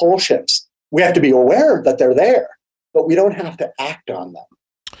compulsions. We have to be aware that they're there, but we don't have to act on them.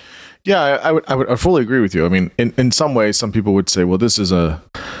 Yeah, I fully agree with you. I mean, in some ways, some people would say, well, this is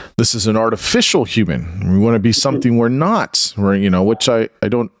an artificial human. We want to be something we're not, which I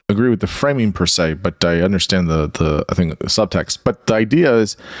don't agree with the framing per se, but I understand the I think the subtext. But the idea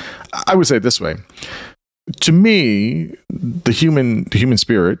is, I would say it this way. To me, the human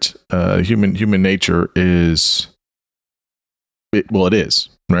spirit, human nature is, it is.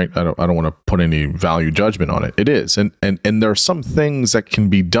 Right. I don't want to put any value judgment on it. It is. And there are some things that can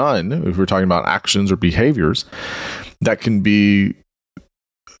be done, if we're talking about actions or behaviors, that can be,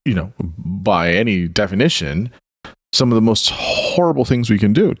 by any definition, some of the most horrible things we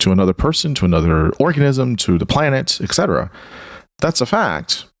can do to another person, to another organism, to the planet, etc. That's a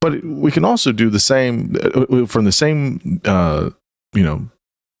fact. But we can also do the same from the same,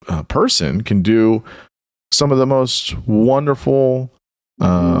 person can do some of the most wonderful,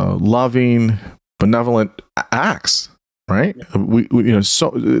 loving, benevolent acts, right?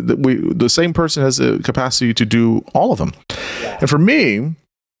 The same person has the capacity to do all of them. Yeah. And for me,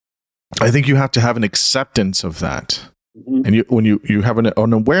 I think you have to have an acceptance of that. And when you have an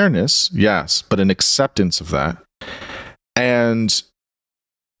awareness, yes, but an acceptance of that. And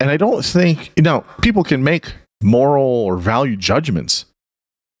I don't think, people can make moral or value judgments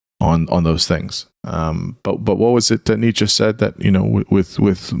on those things. But what was it that Nietzsche said that,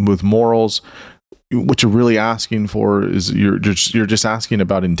 with morals, what you're really asking for is you're just asking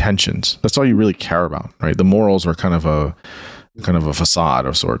about intentions. That's all you really care about, right? The morals are kind of a facade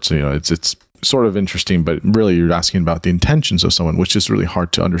of sorts. It's sort of interesting, but really you're asking about the intentions of someone, which is really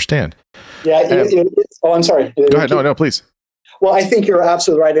hard to understand. Yeah. I'm sorry. Go ahead. No, please. Well, I think you're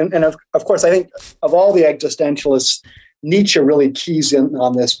absolutely right. And of course, I think of all the existentialists, Nietzsche really keys in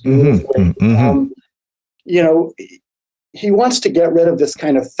on this beautifully. He wants to get rid of this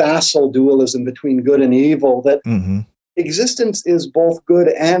kind of facile dualism between good and evil, that existence is both good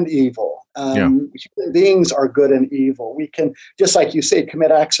and evil. Human beings are good and evil. We can, just like you say, commit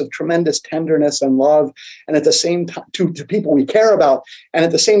acts of tremendous tenderness and love, and at the same time to people we care about, and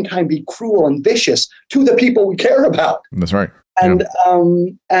at the same time be cruel and vicious to the people we care about. That's right. And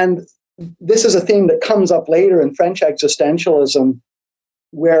this is a theme that comes up later in French existentialism,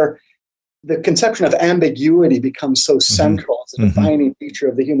 where the conception of ambiguity becomes so central as a defining feature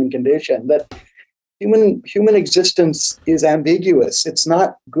of the human condition, that human existence is ambiguous. It's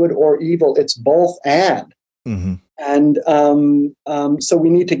not good or evil. It's both and. And so we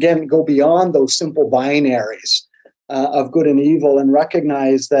need to, again, go beyond those simple binaries of good and evil and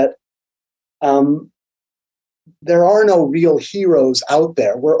recognize that there are no real heroes out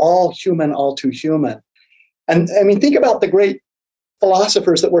there. We're all human, all too human. And I mean, think about the great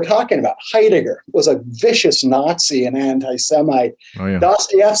philosophers that we're talking about. Heidegger was a vicious Nazi and anti-Semite.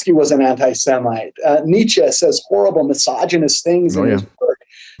 Dostoevsky was an anti-Semite. Nietzsche says horrible misogynist things in his work.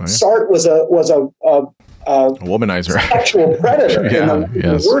 Sartre was a womanizer, sexual predator in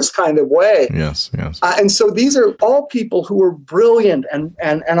the worst kind of way. Yes. And so these are all people who were brilliant and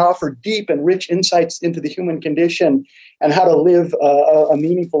offer deep and rich insights into the human condition and how to live a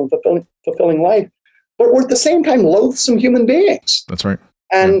meaningful and fulfilling life, but were at the same time loathsome human beings. That's right.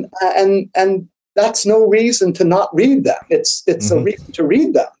 And that's no reason to not read them. It's a reason to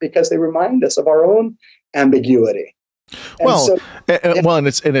read them because they remind us of our own ambiguity. And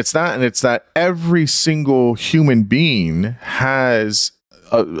it's that every single human being has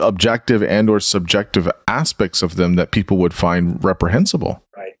objective and or subjective aspects of them that people would find reprehensible.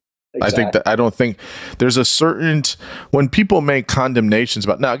 Right. Exactly. I don't think there's a certain, when people make condemnations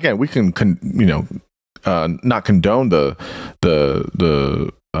about, now again, we can not condone the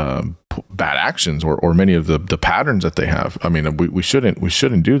bad actions or many of the patterns that they have. I mean, we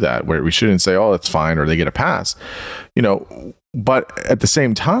shouldn't do that, where we shouldn't say, oh, that's fine, or they get a pass, but at the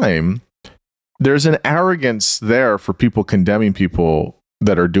same time, there's an arrogance there for people condemning people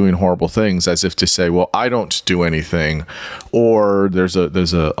that are doing horrible things, as if to say, well, I don't do anything, or there's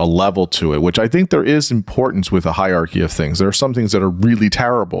a level to it, which I think there is importance with a hierarchy of things. There are some things that are really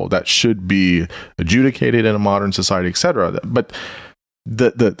terrible that should be adjudicated in a modern society, etc. But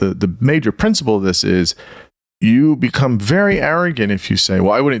the major principle of this is you become very arrogant if you say,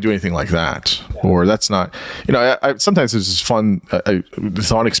 well, I wouldn't do anything like that, or that's not, I sometimes there's this fun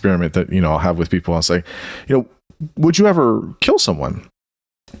thought experiment that, I'll have with people. I'll say, would you ever kill someone?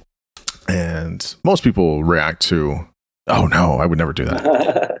 And most people react to, oh no, I would never do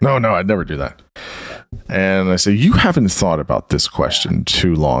that. No, I'd never do that. And I say, you haven't thought about this question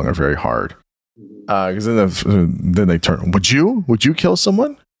too long or very hard. Because then they turn, would you kill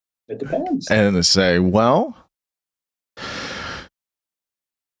someone? It depends. And they say, well,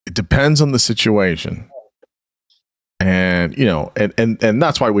 it depends on the situation. And, you know, and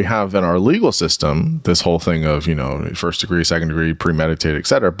that's why we have in our legal system this whole thing of, you know, first degree, second degree, premeditated, et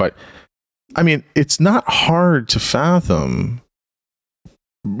cetera. But I mean, it's not hard to fathom,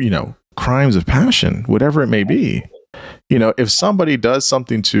 you know, crimes of passion, whatever it may be. You know, if somebody does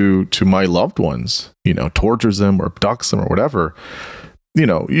something to my loved ones, you know, tortures them or abducts them or whatever, you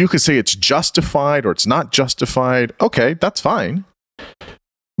know, you could say it's justified or it's not justified. Okay, that's fine.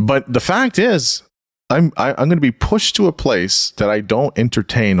 But the fact is, I'm going to be pushed to a place that I don't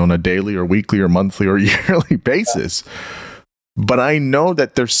entertain on a daily or weekly or monthly or yearly basis. But I know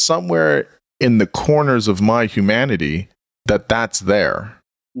that there's somewhere in the corners of my humanity that's there.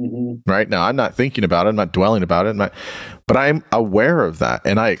 Mm-hmm. Right now, I'm not thinking about it. I'm not dwelling about it. But I'm aware of that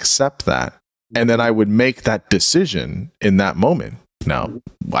and I accept that. And then I would make that decision in that moment. Now,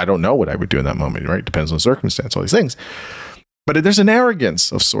 I don't know what I would do in that moment, right? Depends on the circumstance, all these things. But there's an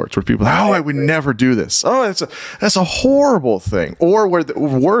arrogance of sorts where people, I would never do this. Oh, that's a horrible thing. Or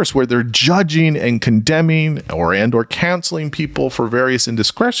worse, where they're judging and condemning or canceling people for various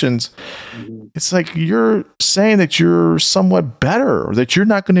indiscretions. Mm-hmm. It's like you're saying that you're somewhat better or that you're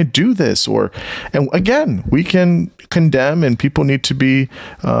not going to do this. And again, we can condemn and people need to be,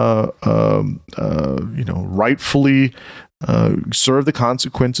 rightfully serve the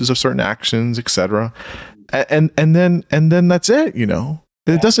consequences of certain actions, etc. And then that's it, you know.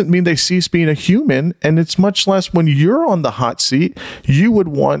 It doesn't mean they cease being a human, and it's much less when you're on the hot seat, you would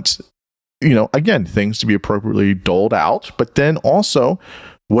want, you know, again, things to be appropriately doled out, but then also,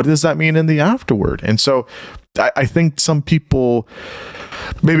 what does that mean in the afterward? And so I think some people,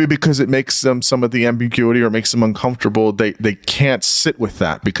 maybe because it makes them some of the ambiguity or makes them uncomfortable, they can't sit with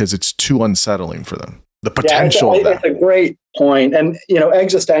that because it's too unsettling for them. The potential of that. It's a great point. And, you know,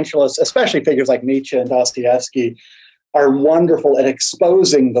 existentialists, especially figures like Nietzsche and Dostoevsky, are wonderful at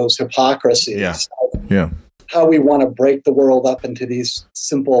exposing those hypocrisies. Yeah. How we want to break the world up into these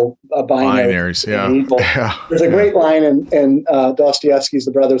simple binaries. Yeah. There's a great line in Dostoevsky's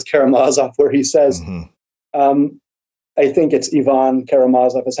The Brothers Karamazov where he says, I think it's Ivan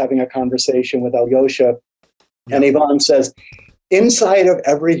Karamazov is having a conversation with Alyosha. Yeah. And Ivan says, inside of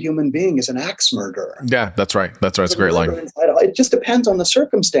every human being is an axe murderer. Yeah, that's right. That's a great line. It just depends on the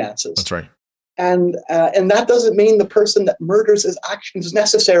circumstances. That's right. And that doesn't mean the person that murders his actions is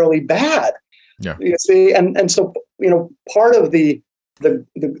necessarily bad. Yeah. You see, and so, you know, part of the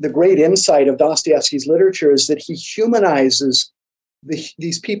great insight of Dostoevsky's literature is that he humanizes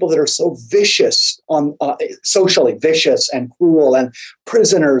these people that are so vicious, socially vicious and cruel, and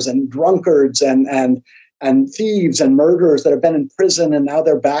prisoners and drunkards and thieves and murderers that have been in prison and now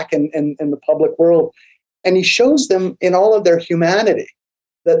they're back in the public world. And he shows them in all of their humanity,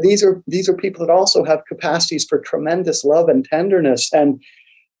 that these are people that also have capacities for tremendous love and tenderness. And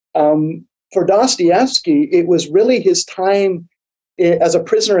for Dostoevsky, it was really his time as a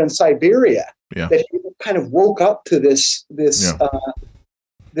prisoner in Siberia that he kind of woke up to this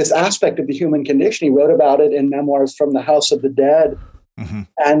aspect of the human condition. He wrote about it in Memoirs from the House of the Dead. Mm-hmm.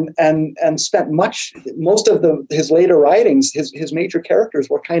 And spent most of his later writings, his major characters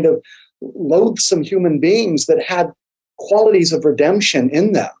were kind of loathsome human beings that had qualities of redemption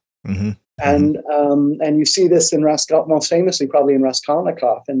in them. Mm-hmm. And you see this in most famously probably in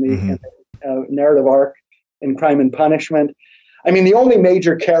Raskolnikov in the narrative arc in Crime and Punishment. I mean, the only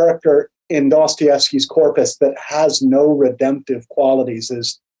major character in Dostoevsky's corpus that has no redemptive qualities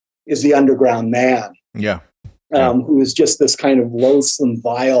is the underground man. Yeah. Who is just this kind of loathsome,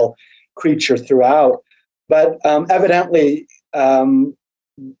 vile creature throughout. But evidently,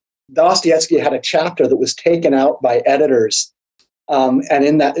 Dostoevsky had a chapter that was taken out by editors. And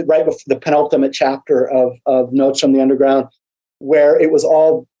in that, right before the penultimate chapter of Notes from the Underground, where it was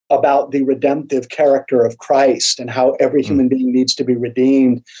all about the redemptive character of Christ and how every human being needs to be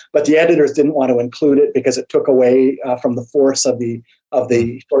redeemed. But the editors didn't want to include it because it took away from the force of the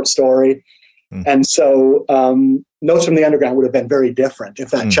short story. And so Notes from the Underground would have been very different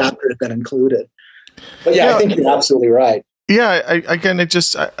if that chapter had been included. But I think you're absolutely right. Yeah, it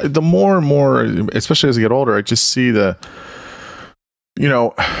just, the more and more, especially as I get older, I just see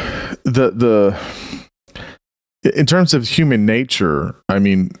in terms of human nature, I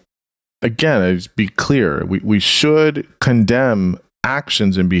mean, again, I'd be clear, we should condemn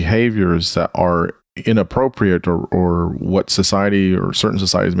actions and behaviors that are inappropriate or what society or certain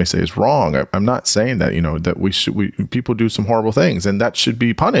societies may say is wrong. I'm not saying that, that people do some horrible things and that should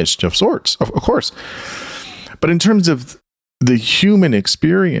be punished of sorts, of course. But in terms of the human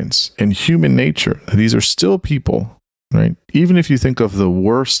experience and human nature, these are still people, right? Even if you think of the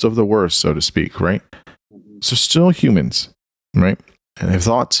worst, so to speak, right? So still humans, right? and they have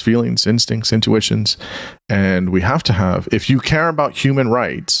thoughts, feelings, instincts, intuitions. And we have to have, if you care about human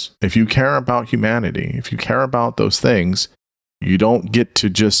rights, if you care about humanity, if you care about those things, you don't get to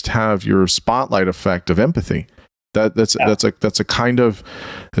just have your spotlight effect of empathy. That's a kind of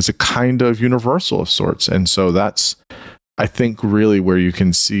universal of sorts. And so that's, I think, really where you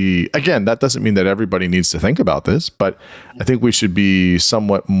can see, again, that doesn't mean that everybody needs to think about this, but I think we should be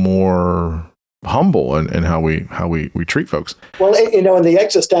somewhat more humble in how we treat folks. Well, and the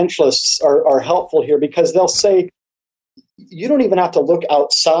existentialists are helpful here, because they'll say, you don't even have to look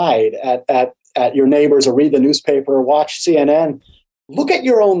outside at your neighbors or read the newspaper or watch CNN. Look at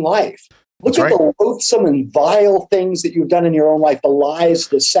your own life. Look at the loathsome and vile things that you've done in your own life, the lies,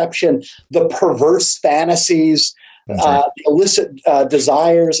 deception, the perverse fantasies, the illicit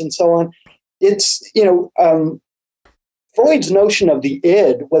desires, and so on. It's, Freud's notion of the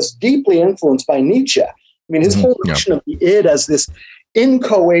id was deeply influenced by Nietzsche. I mean, his whole notion of the id as this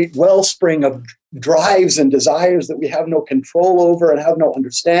inchoate wellspring of drives and desires that we have no control over and have no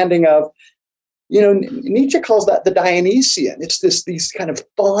understanding of. Nietzsche calls that the Dionysian. It's these kind of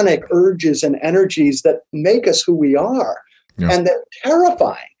chthonic urges and energies that make us who we are, and they're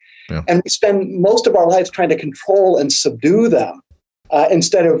terrifying. Yeah. And we spend most of our lives trying to control and subdue them,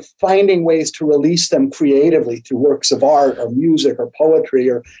 instead of finding ways to release them creatively through works of art or music or poetry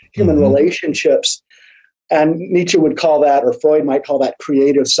or human relationships. And Nietzsche would call that, or Freud might call that,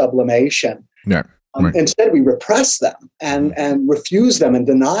 creative sublimation. Yeah. Instead, we repress them and refuse them and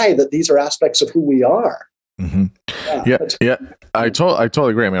deny that these are aspects of who we are. Mm-hmm. Yeah. I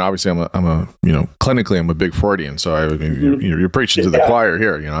totally agree. I mean, obviously, I'm a clinically, I'm a big Freudian, so you're preaching to the choir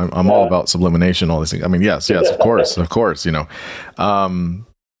here. I'm all about sublimation, all these things. I mean, yes, of course. And I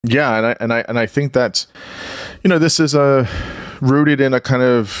think that this is rooted in a kind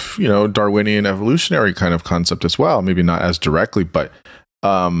of Darwinian evolutionary kind of concept as well. Maybe not as directly, but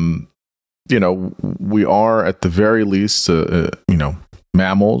we are at the very least,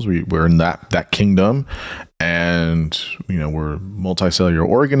 mammals. We're in that kingdom, and we're multicellular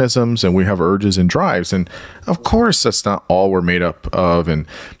organisms, and we have urges and drives. And of course, that's not all we're made up of. And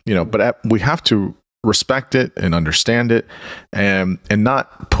but we have to respect it and understand it, and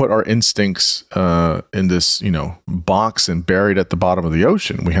not put our instincts in this box and buried at the bottom of the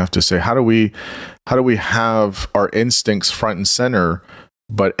ocean. We have to say, how do we have our instincts front and center,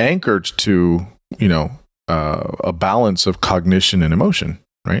 but anchored to a balance of cognition and emotion,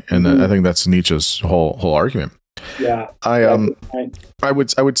 right? And I think that's Nietzsche's whole argument. Yeah, I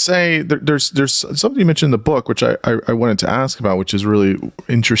would say there's something you mentioned in the book, which I wanted to ask about, which is really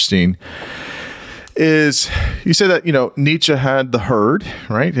interesting. Is you say that Nietzsche had the herd,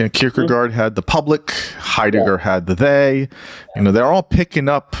 right? And Kierkegaard had the public, Heidegger had the they. They're all picking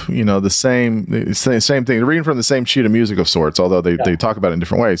up the same thing. They're reading from the same sheet of music of sorts, although they talk about it in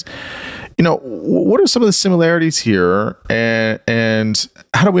different ways. What are some of the similarities here, and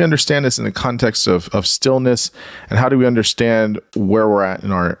how do we understand this in the context of stillness, and how do we understand where we're at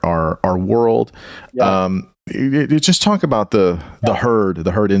in our world? You just talk about the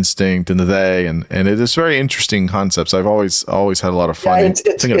herd instinct and the they, and it is very interesting concepts. I've always had a lot of fun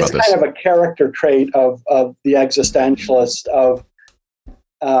thinking about this. It's kind of a character trait of the existentialist, of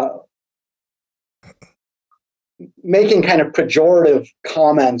making kind of pejorative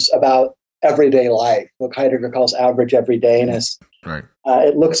comments about everyday life, what Heidegger calls average everydayness. Right.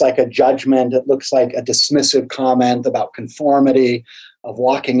 It looks like a judgment. It looks like a dismissive comment about conformity, of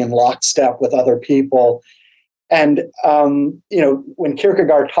walking in lockstep with other people. And, when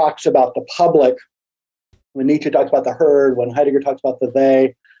Kierkegaard talks about the public, when Nietzsche talks about the herd, when Heidegger talks about the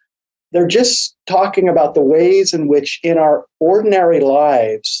they, they're just talking about the ways in which in our ordinary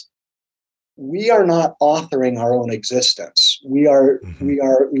lives, we are not authoring our own existence. We are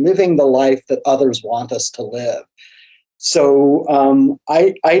living the life that others want us to live. So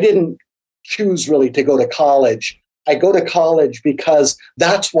I didn't choose really to go to college. I go to college because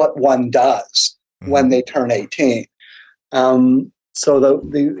that's what one does when they turn 18. So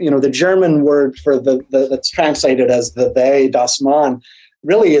the German word for that's translated as the they, das Mann,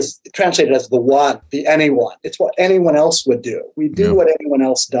 really is translated as the one, the anyone. It's what anyone else would do. We do what anyone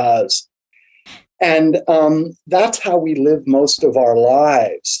else does. And that's how we live most of our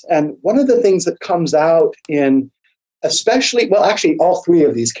lives. And one of the things that comes out in actually all three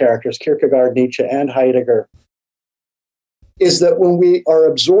of these characters, Kierkegaard, Nietzsche, and Heidegger, is that when we are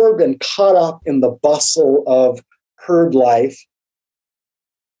absorbed and caught up in the bustle of herd life,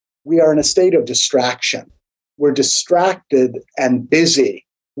 we are in a state of distraction. We're distracted and busy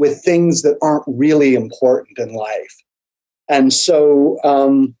with things that aren't really important in life. And so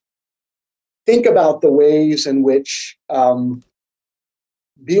think about the ways in which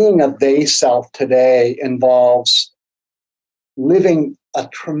being a they self today involves living a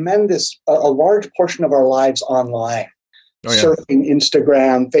large portion of our lives online. Oh, yeah. Surfing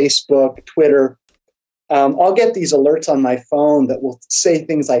Instagram, Facebook, Twitter. I'll get these alerts on my phone that will say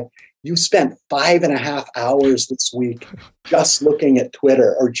things like, you spent 5.5 hours this week just looking at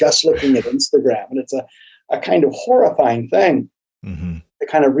Twitter or just looking at Instagram. And it's a kind of horrifying thing to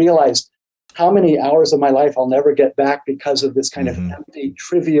kind of realize how many hours of my life I'll never get back because of this kind of empty,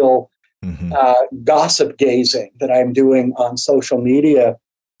 trivial gossip gazing that I'm doing on social media.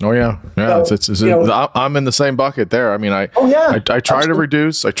 Oh yeah, yeah. So, I'm in the same bucket there. I mean, I try to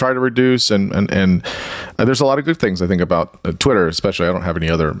reduce. And there's a lot of good things I think about Twitter, especially. I don't have any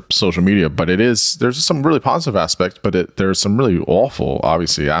other social media, but there's some really positive aspects, but there's some really awful,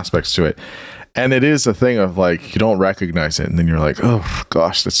 obviously, aspects to it. And it is a thing of like, you don't recognize it, and then you're like, oh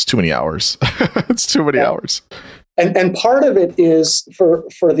gosh, that's too many hours. It's too many hours. And part of it is for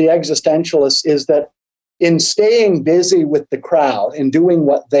the existentialists is that in staying busy with the crowd and doing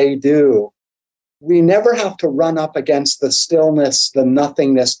what they do, we never have to run up against the stillness, the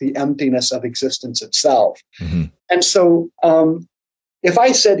nothingness, the emptiness of existence itself. And so if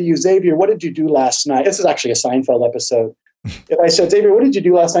I said to you, Xavier, what did you do last night? This is actually a Seinfeld episode. If I said, Xavier, what did you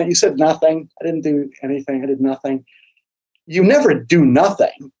do last night? You said nothing. I didn't do anything. I did nothing. You never do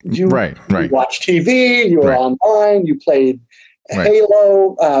nothing. You watch TV, you were online, you played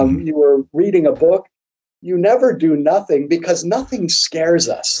Halo, you were reading a book. You never do nothing because nothing scares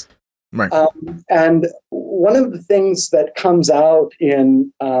us. Right. And one of the things that comes out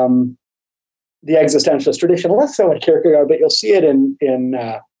in the existentialist tradition, less so in Kierkegaard, but you'll see it in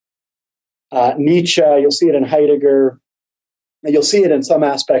Nietzsche, you'll see it in Heidegger, and you'll see it in some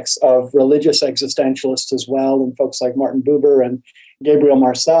aspects of religious existentialists as well, and folks like Martin Buber and Gabriel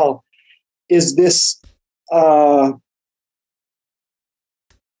Marcel, is this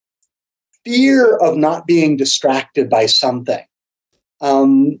fear of not being distracted by something.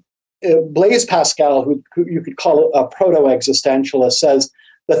 Blaise Pascal, who you could call a proto-existentialist, says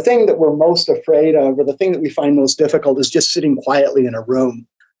the thing that we're most afraid of, or the thing that we find most difficult, is just sitting quietly in a room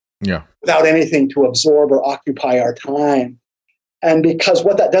without anything to absorb or occupy our time. And because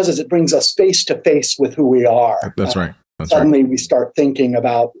what that does is it brings us face to face with who we are. That's right. Suddenly we start thinking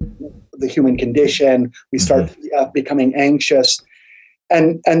about the human condition. We start becoming anxious.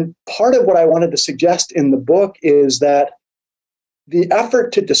 And part of what I wanted to suggest in the book is that the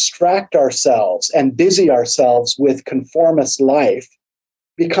effort to distract ourselves and busy ourselves with conformist life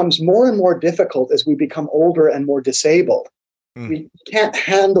becomes more and more difficult as we become older and more disabled. We can't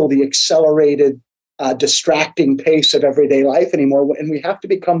handle the accelerated, distracting pace of everyday life anymore, and we have to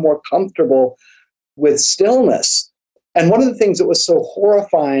become more comfortable with stillness. And one of the things that was so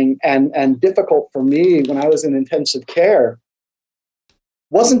horrifying and difficult for me when I was in intensive care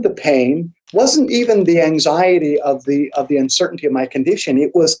wasn't the pain, wasn't even the anxiety of the uncertainty of my condition.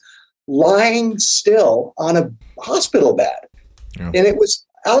 It was lying still on a hospital bed. And it was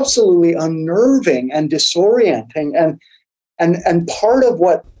absolutely unnerving and disorienting. And part of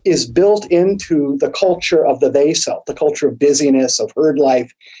what is built into the culture of the they self, the culture of busyness, of herd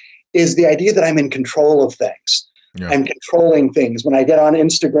life, is the idea that I'm in control of things. I'm controlling things. When I get on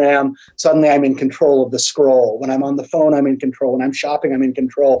Instagram, suddenly I'm in control of the scroll. When I'm on the phone, I'm in control. When I'm shopping, I'm in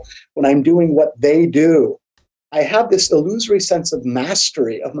control. When I'm doing what they do, I have this illusory sense of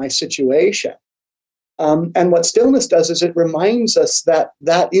mastery of my situation. And what stillness does is it reminds us that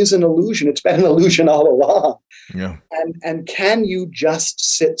that is an illusion. It's been an illusion all along. And can you just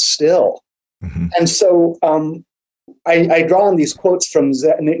sit still? And so I draw on these quotes from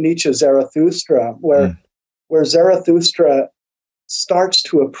Nietzsche's Zarathustra, where Zarathustra starts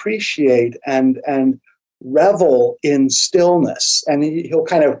to appreciate and revel in stillness. And he'll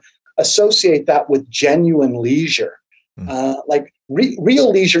kind of associate that with genuine leisure. Like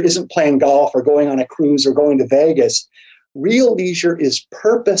real leisure isn't playing golf or going on a cruise or going to Vegas. Real leisure is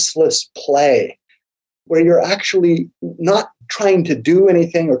purposeless play, where you're actually not trying to do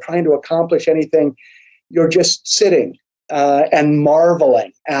anything or trying to accomplish anything. You're just sitting and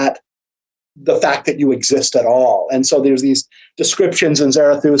marveling at the fact that you exist at all. And so there's these descriptions in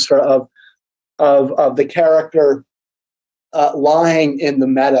Zarathustra of the character lying in the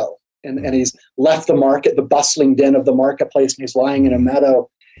meadow. And he's left the market, the bustling din of the marketplace, and he's lying in a meadow.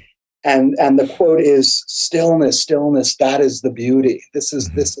 And the quote is, "Stillness, stillness, that is the beauty. This is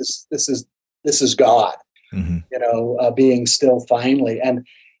God, being still finally." And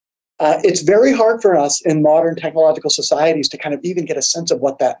it's very hard for us in modern technological societies to kind of even get a sense of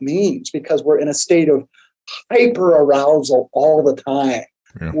what that means, because we're in a state of hyper arousal all the time.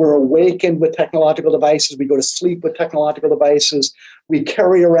 Yeah. We're awakened with technological devices. We go to sleep with technological devices. We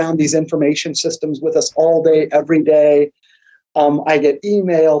carry around these information systems with us all day, every day. I get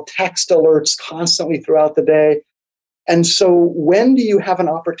email, text alerts constantly throughout the day. And so when do you have an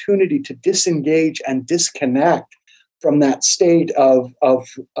opportunity to disengage and disconnect from that state of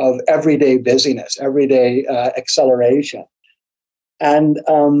everyday busyness, everyday acceleration? And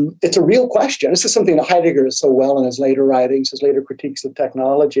it's a real question. This is something that Heidegger does so well in his later writings, his later critiques of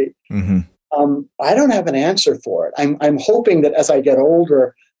technology. Mm-hmm. I don't have an answer for it. I'm hoping that as I get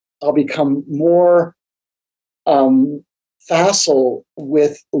older, I'll become more facile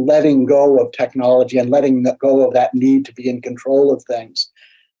with letting go of technology and letting go of that need to be in control of things.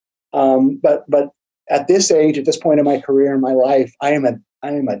 But at this age, at this point in my career, in my life, I am a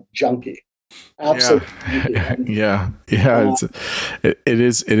junkie. Absolutely. Yeah. It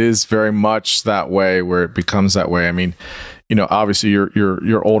is very much that way, where it becomes that way. I mean, obviously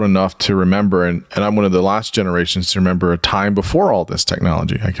you're old enough to remember, and I'm one of the last generations to remember a time before all this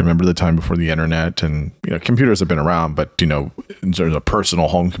technology. I can remember the time before the internet, and computers have been around, but in terms of a personal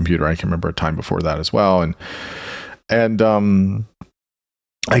home computer, I can remember a time before that as well. And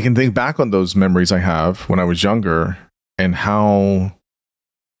I can think back on those memories I have when I was younger, and how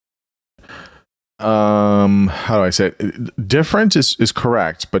do I say it? Different is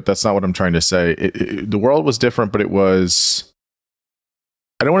correct, but that's not what I'm trying to say. The world was different, but it was,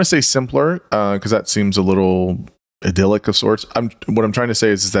 I don't want to say simpler, because that seems a little idyllic of sorts. What I'm trying to say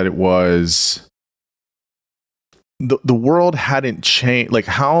is that it was, the world hadn't changed, like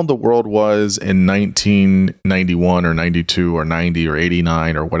how the world was in 1991 or 92 or 90 or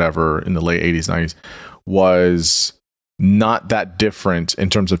 89 or whatever in the late 80s, 90s was not that different in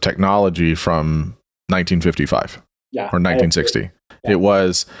terms of technology from 1955 or 1960. It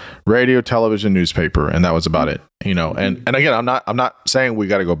was radio, television, newspaper, and that was about it. And again, I'm not saying we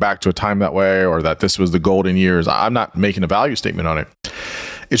got to go back to a time that way, or that this was the golden years. I'm not making a value statement on it.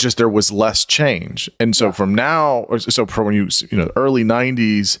 It's just there was less change. And so from now, so from when early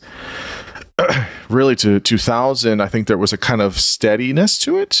 90s really to 2000, I think there was a kind of steadiness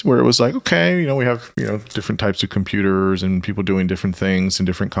to it, where it was like, okay, we have different types of computers and people doing different things in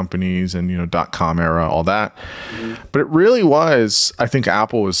different companies, and .com era, all that. But it really was, I think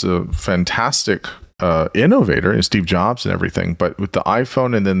Apple was a fantastic innovator, and Steve Jobs and everything. But with the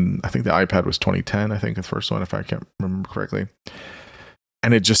iPhone, and then I think the iPad was 2010, I think the first one, if I can't remember correctly,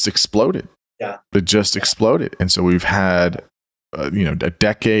 and it just exploded. It just exploded. And so we've had a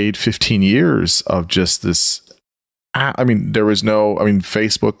decade, 15 years of just this.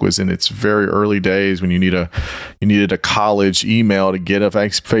 Facebook was in its very early days, when you needed a college email to get a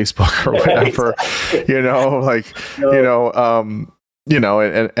Facebook or whatever,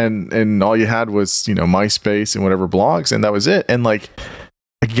 and all you had was, MySpace and whatever blogs, and that was it. And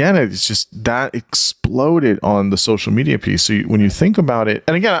again, it's just that exploded on the social media piece. So when you think about it,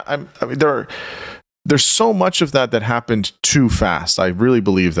 and again, there's so much of that happened too fast. I really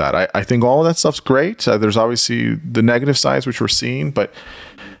believe that. I think all of that stuff's great. There's obviously the negative sides, which we're seeing, but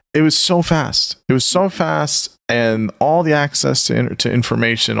it was so fast. It was so fast, and all the access to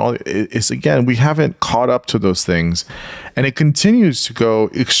information, again, we haven't caught up to those things, and it continues to go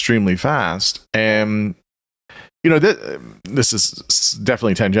extremely fast. And this is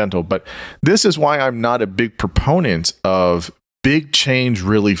definitely tangential, but this is why I'm not a big proponent of big change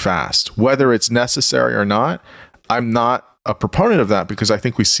really fast, whether it's necessary or not. I'm not a proponent of that, because I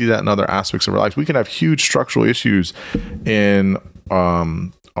think we see that in other aspects of our lives. We can have huge structural issues in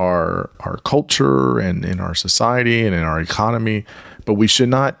our culture and in our society and in our economy, but we should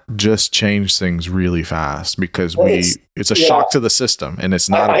not just change things really fast, because it's a shock to the system, and it's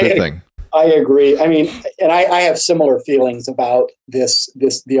not a good thing. I agree. I mean, and I have similar feelings about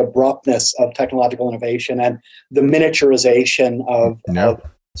the abruptness of technological innovation and the miniaturization of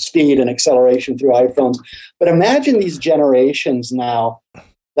speed and acceleration through iPhones. But imagine these generations now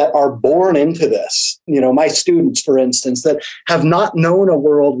that are born into this. My students, for instance, that have not known a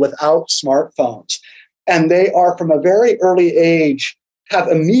world without smartphones, and they are from a very early age have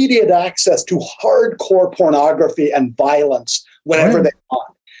immediate access to hardcore pornography and violence whenever they want.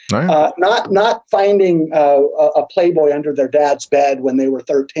 Not finding a Playboy under their dad's bed when they were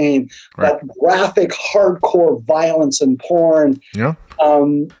 13, but graphic, hardcore violence and porn.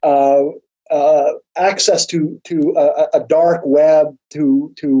 Access to a dark web,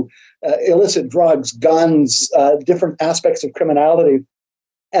 to illicit drugs, guns, different aspects of criminality,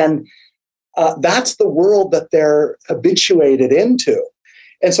 and that's the world that they're habituated into.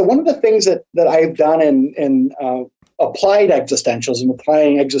 And so, one of the things that I've done in applied existentialism,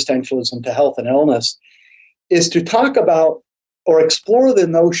 applying existentialism to health and illness, is to talk about or explore the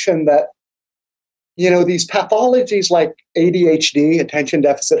notion that, these pathologies like ADHD, attention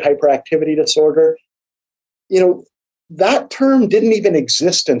deficit hyperactivity disorder, that term didn't even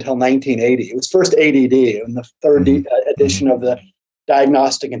exist until 1980. It was first ADD in the third edition of the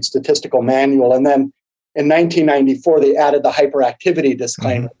Diagnostic and Statistical Manual. And then in 1994, they added the hyperactivity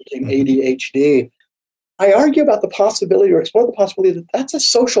disclaimer, became ADHD. I argue about the possibility, or explore the possibility, that that's a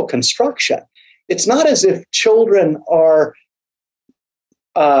social construction. It's not as if children are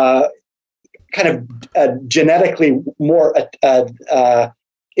genetically more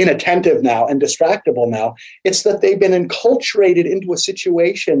inattentive now and distractible now. It's that they've been enculturated into a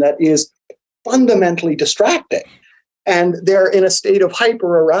situation that is fundamentally distracting. And they're in a state of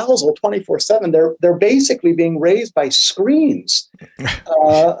hyperarousal 24/7. They're basically being raised by screens.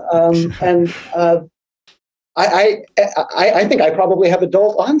 I think I probably have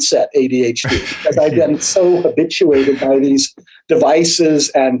adult onset ADHD because I've been so habituated by these devices.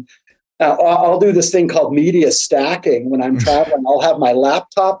 And I'll do this thing called media stacking when I'm traveling. I'll have my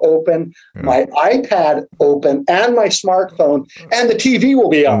laptop open, my iPad open, and my smartphone, and the TV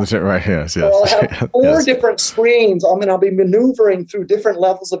will be on. Right, yes. So I'll have four different screens. I'll be maneuvering through different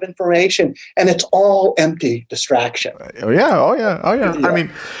levels of information, and it's all empty distraction. Oh yeah. I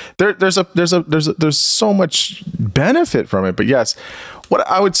mean, there's so much benefit from it, but yes, what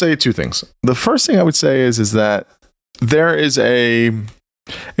I would say, two things. The first thing I would say is that there is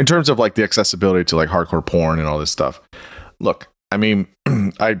in terms of like the accessibility to like hardcore porn and all this stuff. Look, I mean,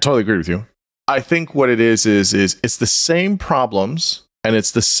 I totally agree with you. I think what it is it's the same problems and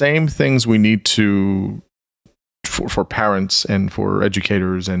it's the same things we need to for parents and for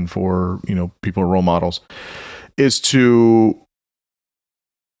educators and for, people role models, is to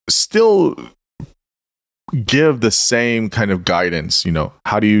still give the same kind of guidance.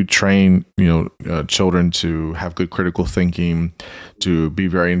 How do you train children to have good critical thinking, to be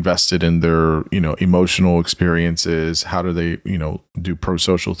very invested in their emotional experiences? How do they do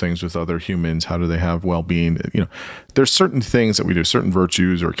pro-social things with other humans? How do they have well-being? There's certain things that we do, certain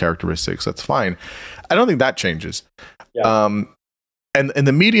virtues or characteristics. That's fine. I don't think that changes. Yeah. And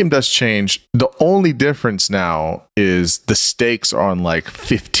the medium does change. The only difference now is the stakes are on like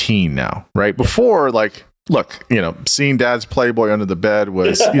 15 now, right? Before, like, look, seeing dad's Playboy under the bed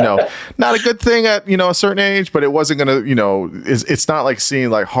was, not a good thing at, a certain age, but it wasn't going to, it's not like seeing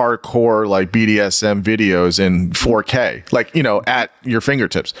like hardcore, like BDSM videos in 4K, like, at your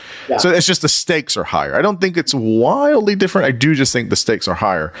fingertips. Yeah. So it's just the stakes are higher. I don't think it's wildly different. I do just think the stakes are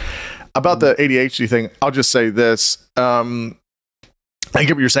higher. About the ADHD thing, I'll just say this. I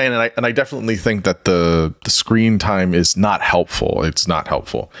get what you're saying, and I definitely think that the screen time is not helpful. It's not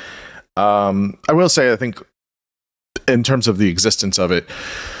helpful. I will say, I think in terms of the existence of it,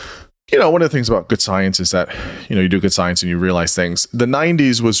 one of the things about good science is that, you do good science and you realize things. The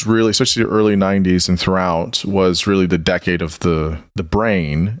 90s was really, especially the early 90s and throughout, was really the decade of the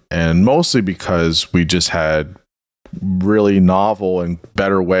brain, and mostly because we just had really novel and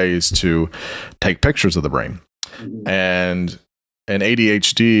better ways to take pictures of the brain. And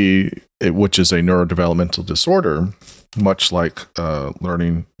ADHD, which is a neurodevelopmental disorder, much like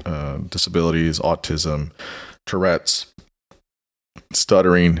learning disabilities, autism, Tourette's,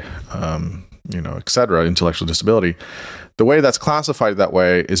 stuttering, etc., intellectual disability. The way that's classified that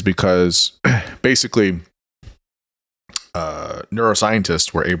way is because basically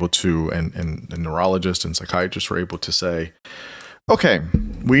neuroscientists were able to, and neurologists and psychiatrists were able to say, okay,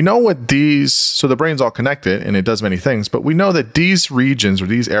 we know what so the brain's all connected and it does many things, but we know that these regions or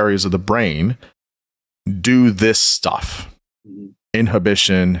these areas of the brain do this stuff: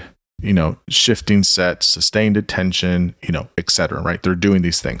 inhibition, shifting sets, sustained attention, etc. Right? They're doing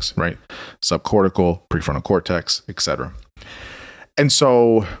these things, right? Subcortical, prefrontal cortex, etc. And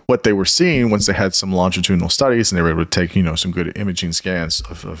so what they were seeing, once they had some longitudinal studies and they were able to take, some good imaging scans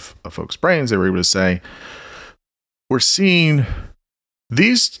of folks' brains, they were able to say, we're seeing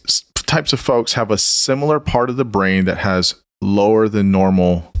these types of folks have a similar part of the brain that has lower than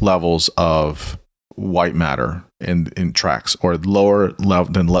normal levels of white matter in tracks, or lower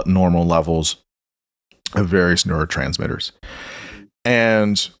than normal levels of various neurotransmitters.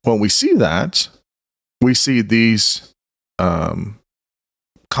 And when we see that, we see these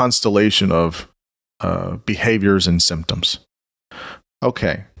constellation of behaviors and symptoms.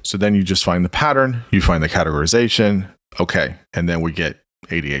 Okay, so then you just find the pattern, you find the categorization, okay, and then we get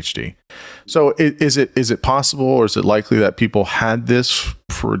ADHD. So is it possible, or is it likely that people had this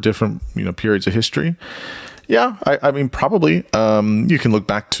for different periods of history? Yeah, I mean, probably. You can look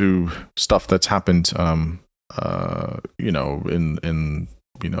back to stuff that's happened, in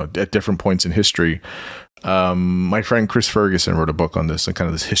at different points in history. My friend Chris Ferguson wrote a book on this and kind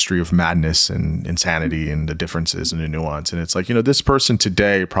of this history of madness and insanity and the differences and the nuance. And it's like, this person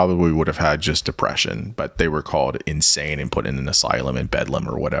today probably would have had just depression, but they were called insane and put in an asylum in Bedlam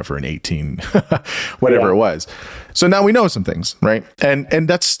or whatever in whatever it was. So now we know some things, right? And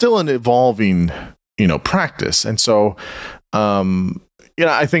that's still an evolving, practice. And so,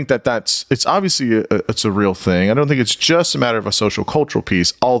 I think it's obviously it's a real thing. I don't think it's just a matter of a social cultural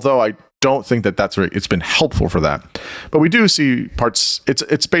piece, although I don't think that's right. It's been helpful for that. But we do see parts.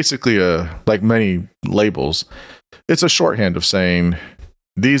 It's basically like many labels. It's a shorthand of saying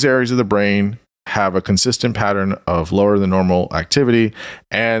these areas of the brain have a consistent pattern of lower than normal activity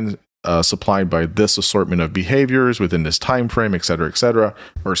and supplied by this assortment of behaviors within this time frame, et cetera,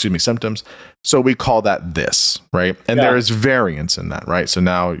 symptoms. So we call that this, right? And there is variance in that, right? So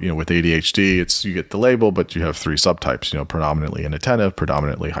now, with ADHD, you get the label, but you have 3 subtypes, predominantly inattentive,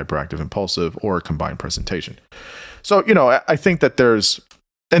 predominantly hyperactive impulsive, or combined presentation. So, I think that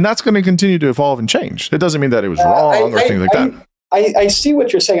and that's going to continue to evolve and change. It doesn't mean that it was wrong or things like that. I see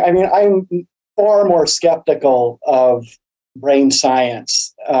what you're saying. I mean, I'm far more skeptical of brain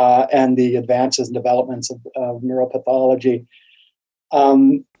science and the advances and developments of neuropathology.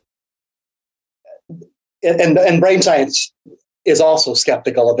 And brain science is also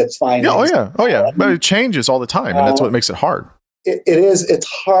skeptical of its findings. Oh yeah. But it changes all the time, and that's what makes it hard. It is. It's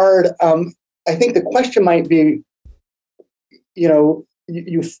hard. I think the question might be,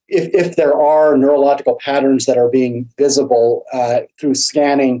 if there are neurological patterns that are being visible through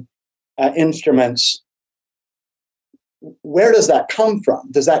scanning instruments, where does that come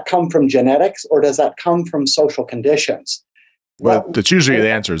from? Does that come from genetics, or does that come from social conditions? Well, it's usually the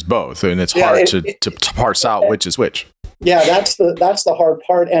answer is both, and it's hard to parse out which is which. Yeah, that's the hard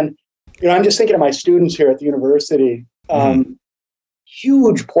part. And I'm just thinking of my students here at the university.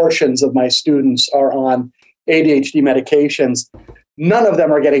 Huge portions of my students are on ADHD medications. None of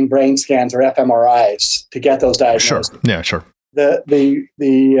them are getting brain scans or fMRIs to get those diagnoses. Sure. Yeah, sure. The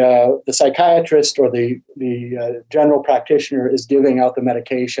psychiatrist or the general practitioner is giving out the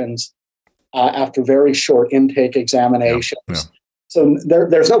medications after very short intake examinations. Yeah. So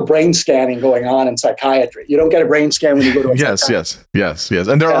there's no brain scanning going on in psychiatry. You don't get a brain scan when you go to a psychiatrist. Yes.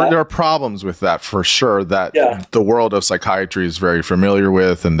 And there are problems with that for sure that the world of psychiatry is very familiar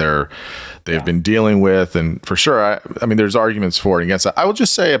with, and they've been dealing with, and for sure, I mean, there's arguments for and against that. I will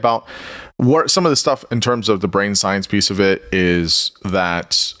just say about what some of the stuff in terms of the brain science piece of it is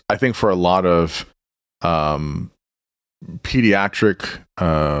that I think for a lot of pediatric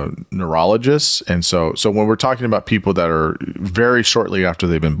neurologists, and so when we're talking about people that are very shortly after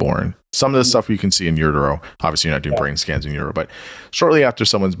they've been born, some of the stuff you can see in utero, obviously you're not doing brain scans in utero, but shortly after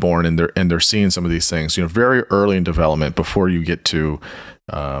someone's born and they're seeing some of these things, very early in development before you get to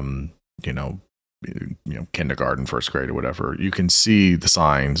kindergarten, first grade or whatever, you can see the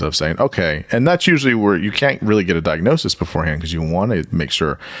signs of saying, okay, and that's usually where you can't really get a diagnosis beforehand because you want to make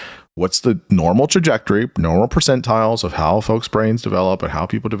sure what's the normal trajectory, normal percentiles of how folks' brains develop and how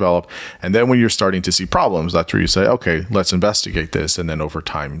people develop. And then when you're starting to see problems, that's where you say, okay, let's investigate this. And then over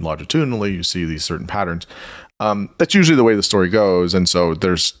time, longitudinally, you see these certain patterns. That's usually the way the story goes. And so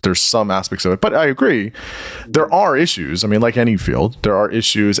there's some aspects of it. But I agree, there are issues. I mean, like any field, there are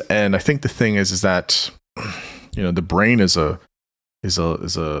issues. And I think the thing is that, the brain is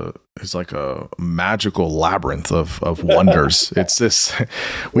like a magical labyrinth of wonders. It's this,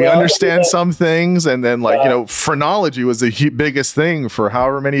 we understand some things, and then phrenology was the biggest thing for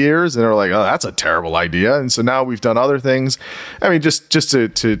however many years, and they're like, oh, that's a terrible idea. And so now we've done other things. I mean, just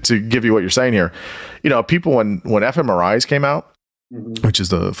to give you what you're saying here, people when fMRIs came out, which is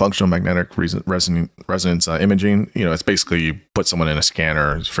the functional magnetic resonance imaging, it's basically you put someone in a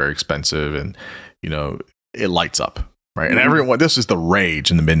scanner, it's very expensive, and it lights up. Right. And everyone, this is the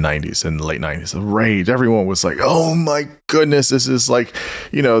rage in the mid 90s and the late 90s, the rage. Everyone was like, oh my goodness, this is like,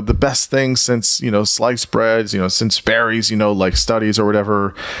 the best thing since, sliced breads, since berries, like studies or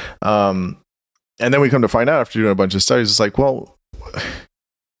whatever. And then we come to find out after doing a bunch of studies, it's like, well,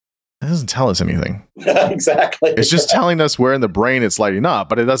 it doesn't tell us anything. Exactly. It's just telling us where in the brain it's lighting up,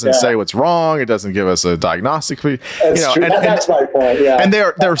 but it doesn't say what's wrong. It doesn't give us a diagnostic. That's true. That's my point. Yeah. And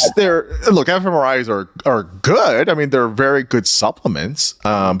they're look, fMRIs are good. I mean, they're very good supplements.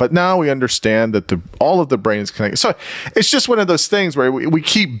 But now we understand that all of the brain is connected. So it's just one of those things where we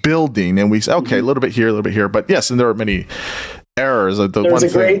keep building and we say, okay, a little bit here. But yes, and there are many errors. There was a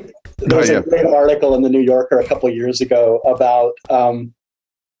great article in the New Yorker a couple of years ago about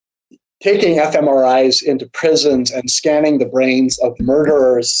taking fMRIs into prisons and scanning the brains of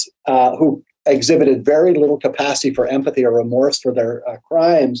murderers who exhibited very little capacity for empathy or remorse for their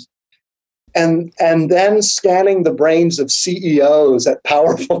crimes, and then scanning the brains of CEOs at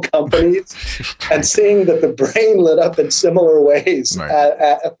powerful companies and seeing that the brain lit up in similar ways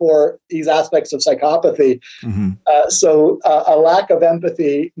for these aspects of psychopathy. Mm-hmm. So a lack of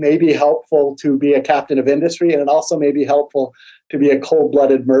empathy may be helpful to be a captain of industry, and it also may be helpful to be a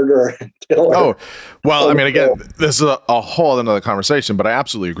cold-blooded murderer and killer. Oh, well, I mean, again, this is a whole another conversation, but I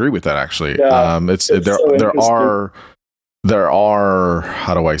absolutely agree with that, actually. Yeah, there are,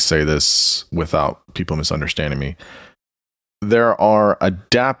 how do I say this without people misunderstanding me? There are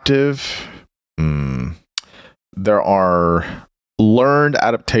there are learned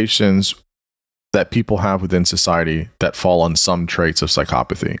adaptations that people have within society that fall on some traits of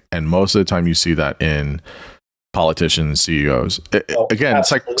psychopathy. And most of the time you see that in politicians, CEOs. Again,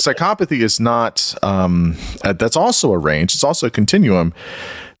 psychopathy is not, that's also a range. It's also a continuum.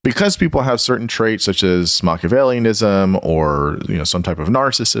 Because people have certain traits such as Machiavellianism or some type of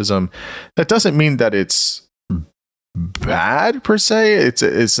narcissism, that doesn't mean that it's bad per se.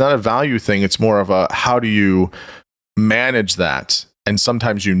 It's not a value thing. It's more of a how do you manage that? And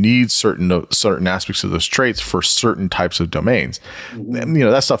sometimes you need certain aspects of those traits for certain types of domains. Mm-hmm. And,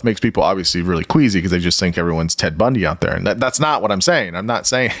 that stuff makes people obviously really queasy because they just think everyone's Ted Bundy out there. And that's not what I'm saying. I'm not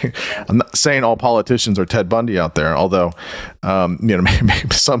saying all politicians are Ted Bundy out there. Although, maybe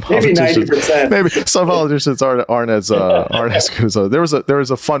some politicians, maybe some politicians aren't as good as there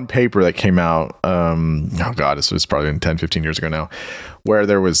was a fun paper that came out. This was probably 10, 15 years ago now, where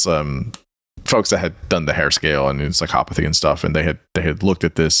there was folks that had done the hair scale and psychopathy and stuff, and they had looked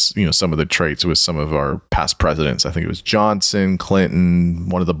at this, some of the traits with some of our past presidents. I think it was Johnson, Clinton,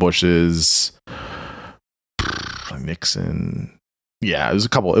 one of the Bushes, Nixon. Yeah, it was a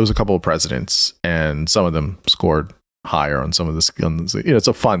couple of presidents, and some of them scored higher on some of the skills. It's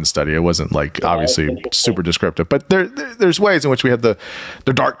a fun study. It wasn't like obviously super descriptive, but there's ways in which we have the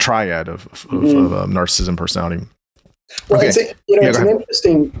dark triad of narcissism, personality. Well, okay. It's an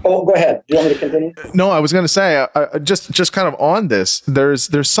interesting. Oh, go ahead. Do you want me to continue? No, I was going to say, just kind of on this.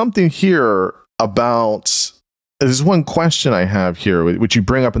 There's something here about. There's one question I have here, which you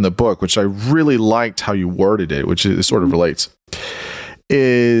bring up in the book, which I really liked how you worded it, which is, sort of relates.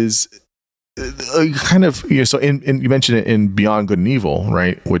 Is kind of so in you mentioned it in Beyond Good and Evil,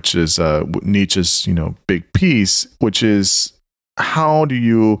 right? Which is Nietzsche's big piece, which is how do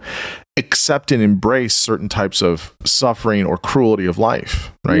you accept and embrace certain types of suffering or cruelty of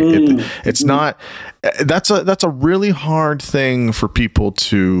life, right? It's not, that's a really hard thing for people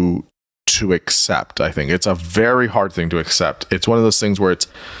to accept. I think it's a very hard thing to accept. It's one of those things where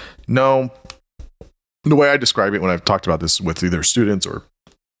the way I describe it when I've talked about this with either students or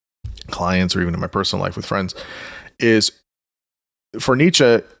clients or even in my personal life with friends is, for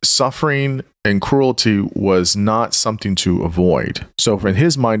Nietzsche, suffering and cruelty was not something to avoid. So in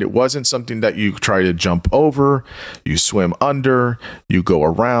his mind, it wasn't something that you try to jump over, you swim under, you go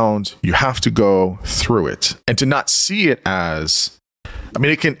around. You have to go through it. And to not see it as, I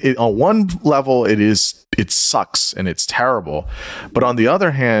mean, on one level, it sucks and it's terrible. But on the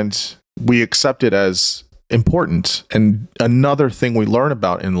other hand, we accept it as important. And another thing we learn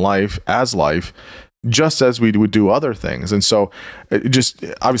about in life, just as we would do other things. And so just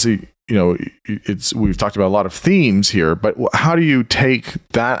obviously, we've talked about a lot of themes here, but how do you take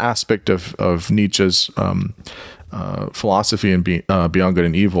that aspect of Nietzsche's philosophy and Beyond Good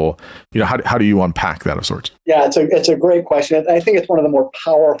and Evil? How do you unpack that of sorts? Yeah, it's a great question. I think it's one of the more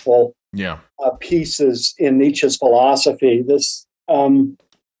powerful pieces in Nietzsche's philosophy. This,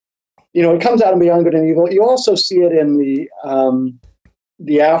 it comes out in Beyond Good and Evil. You also see it in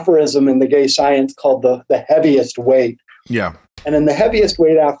the aphorism in the gay science called the heaviest weight. Yeah. And in the heaviest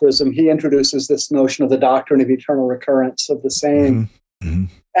weight aphorism, he introduces this notion of the doctrine of eternal recurrence of the same. Mm-hmm.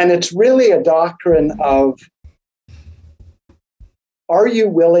 And it's really a doctrine of, are you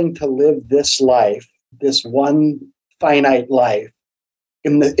willing to live this life, this one finite life,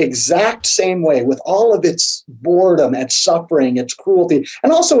 in the exact same way, with all of its boredom, its suffering, its cruelty,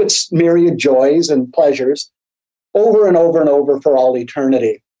 and also its myriad joys and pleasures, over and over and over for all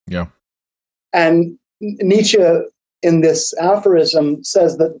eternity? Yeah. And Nietzsche, in this aphorism,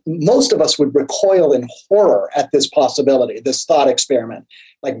 says that most of us would recoil in horror at this possibility, this thought experiment.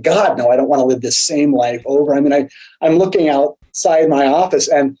 Like, God, no, I don't want to live this same life over. I mean, I'm looking outside my office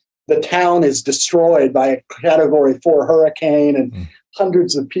and the town is destroyed by a Category 4 hurricane, and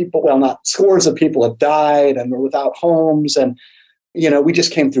hundreds of people, well, not scores of people have died and were without homes. And, we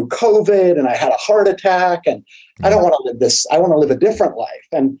just came through COVID and I had a heart attack, and I don't want to live this. I want to live a different life.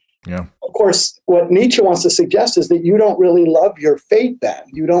 And of course, what Nietzsche wants to suggest is that you don't really love your fate then.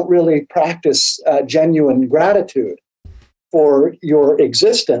 You don't really practice genuine gratitude for your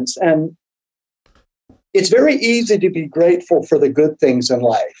existence. And it's very easy to be grateful for the good things in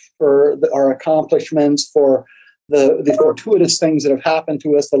life, for our accomplishments, for the fortuitous things that have happened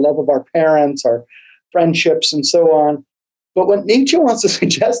to us, the love of our parents, our friendships, and so on. But what Nietzsche wants to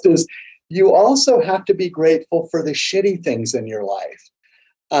suggest is you also have to be grateful for the shitty things in your life.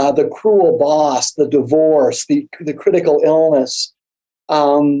 The cruel boss, the divorce, the critical illness,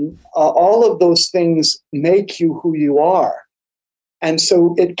 all of those things make you who you are. And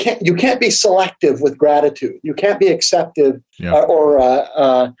so you can't be selective with gratitude. You can't be acceptive you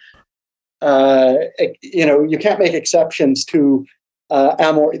can't make exceptions to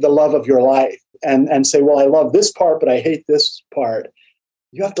the love of your life and say, well, I love this part, but I hate this part.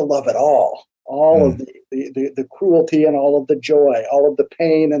 You have to love it all of the cruelty and all of the joy, all of the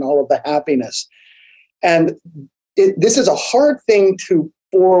pain and all of the happiness. And this is a hard thing to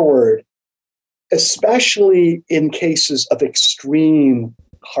forward, especially in cases of extreme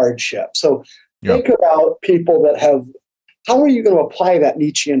hardship. So think about people that how are you going to apply that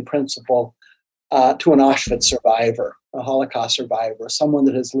Nietzschean principle to an Auschwitz survivor, a Holocaust survivor, someone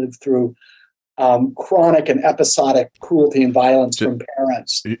that has lived through chronic and episodic cruelty and violence from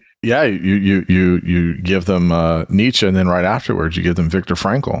parents? Yeah, you give them Nietzsche, and then right afterwards you give them Viktor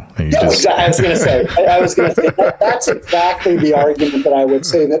Frankl. And I was going to say that's exactly the argument that I would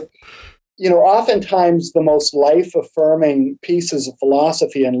say that, oftentimes the most life-affirming pieces of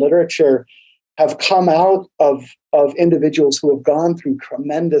philosophy and literature have come out of individuals who have gone through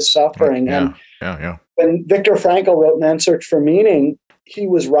tremendous suffering. And when Viktor Frankl wrote Man's Search for Meaning, he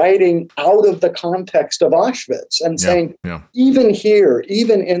was writing out of the context of Auschwitz and saying, even here,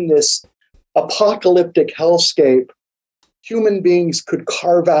 even in this apocalyptic hellscape, human beings could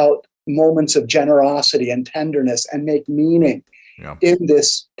carve out moments of generosity and tenderness and make meaning in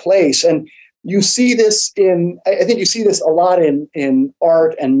this place. And you see this I think you see this a lot in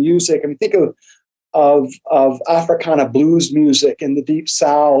art and music. I mean, think of Africana blues music in the Deep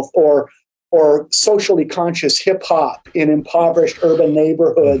South, or socially conscious hip hop in impoverished urban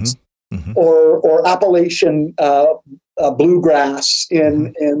neighborhoods, or Appalachian bluegrass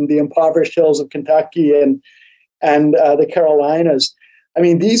in the impoverished hills of Kentucky and the Carolinas. I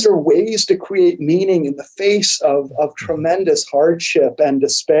mean, these are ways to create meaning in the face of tremendous hardship and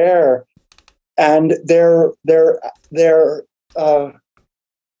despair, and their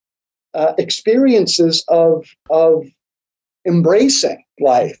experiences of embracing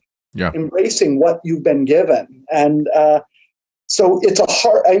life. Embracing what you've been given. And so it's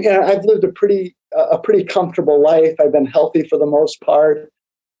I've lived a pretty comfortable life. I've been healthy for the most part.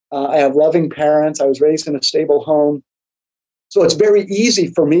 I have loving parents. I was raised in a stable home. So it's very easy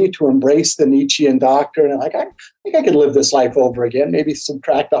for me to embrace the Nietzschean doctrine. And I think I could live this life over again, maybe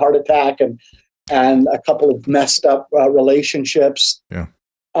subtract a heart attack and a couple of messed up relationships.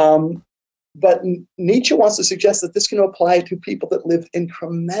 But Nietzsche wants to suggest that this can apply to people that live in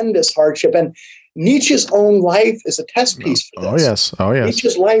tremendous hardship. And Nietzsche's own life is a test piece for this. Oh, yes.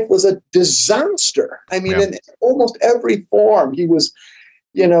 Nietzsche's life was a disaster. I mean, in almost every form. He was,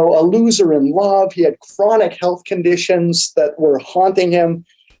 a loser in love. He had chronic health conditions that were haunting him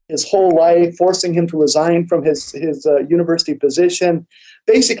his whole life, forcing him to resign from his university position.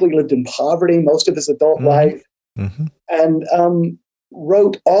 Basically lived in poverty most of his adult life. And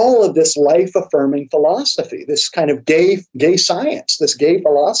wrote all of this life-affirming philosophy, this kind of gay science, this gay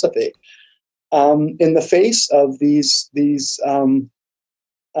philosophy, in the face of these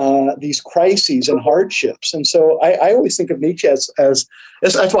crises and hardships. And so I always think of Nietzsche as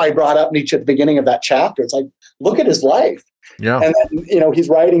that's why I brought up Nietzsche at the beginning of that chapter. It's like, look at his life. And then, he's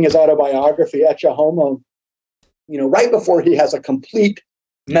writing his autobiography, Ecce Homo, right before he has a complete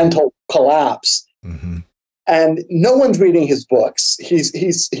mental collapse. And no one's reading his books.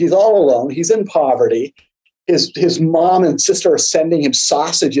 He's all alone. He's in poverty. His mom and sister are sending him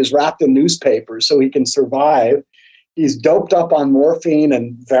sausages wrapped in newspapers so he can survive. He's doped up on morphine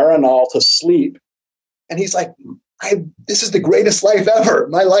and Veronal to sleep. And he's like, this is the greatest life ever.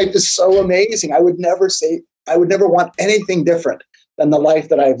 My life is so amazing. I would never want anything different than the life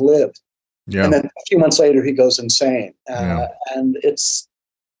that I've lived. And then a few months later, he goes insane. And it's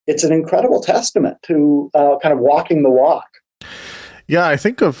an incredible testament to kind of walking the walk. Yeah, I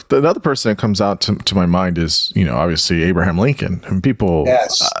think of another person that comes out to my mind is, obviously Abraham Lincoln. And people,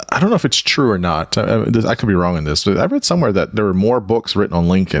 I don't know if it's true or not. I could be wrong in this, but I read somewhere that there were more books written on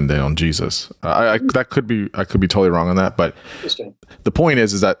Lincoln than on Jesus. I could be totally wrong on that. But the point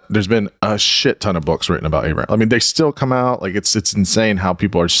is that there's been a shit ton of books written about Abraham. I mean, they still come out. Like it's insane how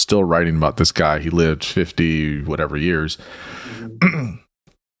people are still writing about this guy. He lived 50 whatever years.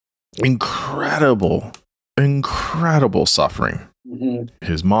 Incredible suffering.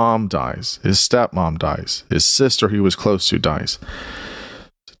 His mom dies. His stepmom dies. His sister he was close to dies.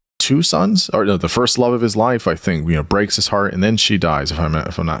 Two sons, or no, the first love of his life, I think, breaks his heart, and then she dies, if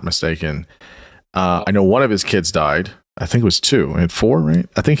I'm not mistaken. I know one of his kids died. I think it was two and four, right?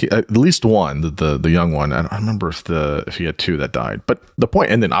 I think at least one, the young one. I don't remember if he had two that died. But the point,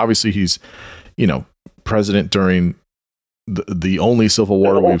 and then obviously he's, president during the only civil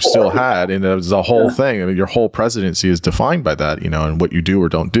war we've still had, and it was the whole thing. I mean, your whole presidency is defined by that, and what you do or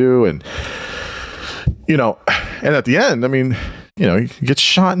don't do, and and at the end, I mean, he gets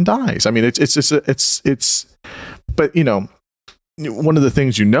shot and dies. I mean, it's but one of the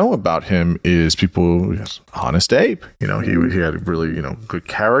things about him is people, Honest Abe. He had really good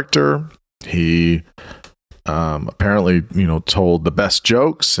character. He apparently told the best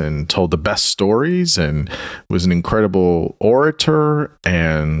jokes and told the best stories and was an incredible orator,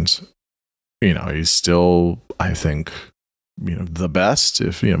 and he's still, I think, the best.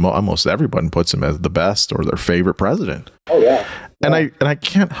 If almost everyone puts him as the best or their favorite president. Oh yeah. And I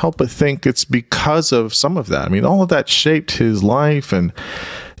can't help but think it's because of some of that. I mean, all of that shaped his life, and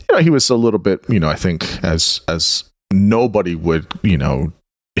he was a little bit, I think, as nobody would,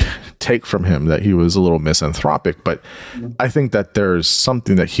 take from him, that he was a little misanthropic. But I think that there's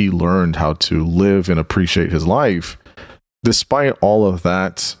something that he learned how to live and appreciate his life, despite all of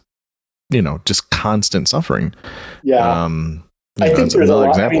that, just constant suffering. Yeah, I think there's another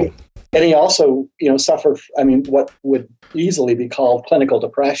example. I mean, and he also, suffered, what would easily be called clinical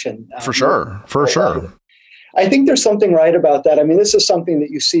depression. For sure. I think there's something right about that. I mean, this is something that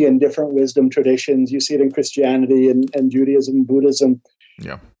you see in different wisdom traditions. You see it in Christianity and Judaism and Buddhism.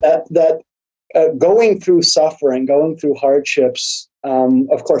 Yeah. That going through suffering, going through hardships,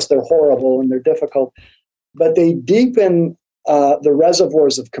 of course, they're horrible and they're difficult, but they deepen the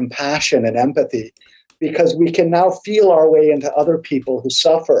reservoirs of compassion and empathy, because we can now feel our way into other people who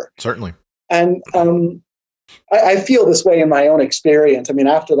suffer. Certainly. And I feel this way in my own experience. I mean,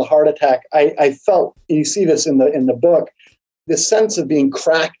 after the heart attack, I felt, you see this in the book, this sense of being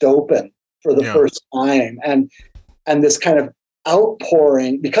cracked open for the first time, and this kind of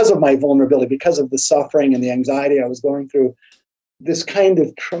outpouring, because of my vulnerability, because of the suffering and the anxiety I was going through, this kind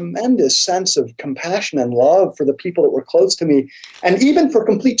of tremendous sense of compassion and love for the people that were close to me, and even for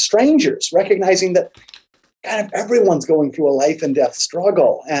complete strangers, recognizing that kind of everyone's going through a life and death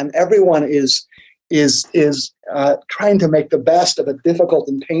struggle, and everyone is trying to make the best of a difficult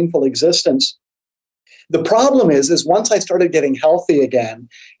and painful existence. The problem is once I started getting healthy again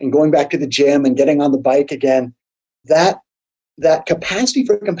and going back to the gym and getting on the bike again, that capacity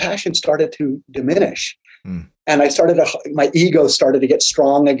for compassion started to diminish. And my ego started to get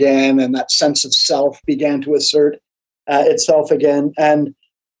strong again, and that sense of self began to assert itself again. And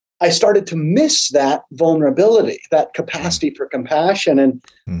I started to miss that vulnerability, that capacity for compassion. And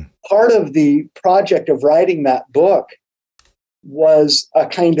part of the project of writing that book was a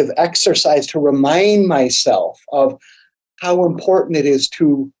kind of exercise to remind myself of how important it is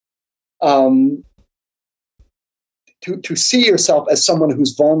to see yourself as someone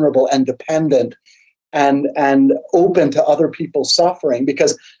who's vulnerable and dependent and open to other people's suffering,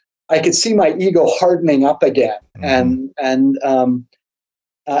 because I could see my ego hardening up again.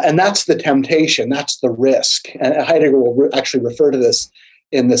 And that's the temptation, that's the risk. And Heidegger will actually refer to this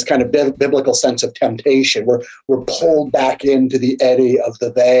in this kind of biblical sense of temptation, where we're pulled back into the eddy of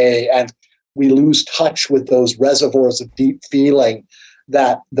the they, and we lose touch with those reservoirs of deep feeling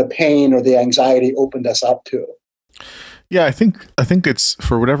that the pain or the anxiety opened us up to. Yeah, I think it's,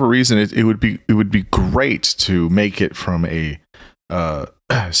 for whatever reason, it would be great to make it from a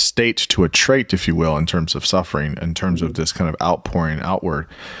state to a trait, if you will, in terms of suffering, in terms of this kind of outpouring outward.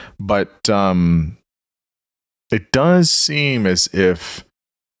 But it does seem as if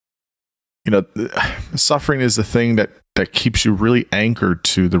suffering is the thing that keeps you really anchored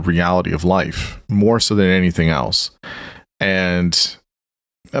to the reality of life, more so than anything else. And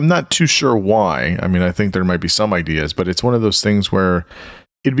I'm not too sure why. I mean, I think there might be some ideas, but it's one of those things where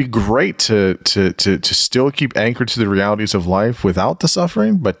it'd be great to still keep anchored to the realities of life without the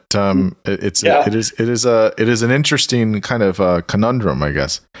suffering. But it is an interesting kind of conundrum, I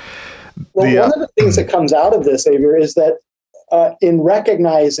guess. Well, one of the things that comes out of this, Xavier, is that in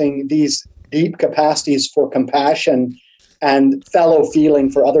recognizing these deep capacities for compassion and fellow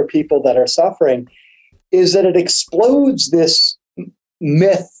feeling for other people that are suffering, is that it explodes this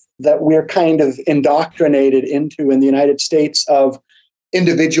myth that we're kind of indoctrinated into in the United States of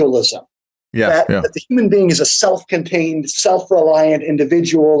individualism. That the human being is a self-contained, self-reliant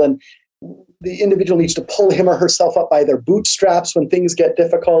individual, and the individual needs to pull him or herself up by their bootstraps when things get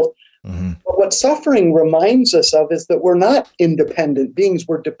difficult. Mm-hmm. But what suffering reminds us of is that we're not independent beings,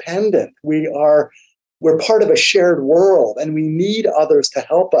 we're dependent. We're part of a shared world, and we need others to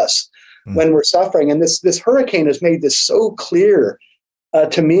help us when we're suffering. And this hurricane has made this so clear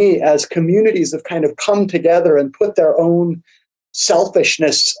to me, as communities have kind of come together and put their own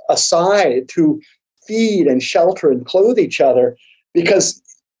selfishness aside to feed and shelter and clothe each other. Because,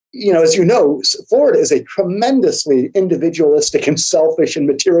 as you know, Florida is a tremendously individualistic and selfish and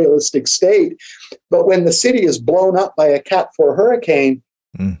materialistic state. But when the city is blown up by a Cat 4 hurricane,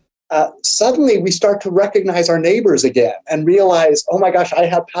 suddenly we start to recognize our neighbors again and realize, oh my gosh, I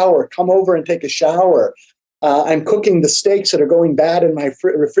have power. Come over and take a shower. I'm cooking the steaks that are going bad in my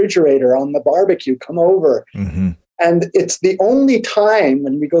refrigerator on the barbecue. Come over. Mm-hmm. And it's the only time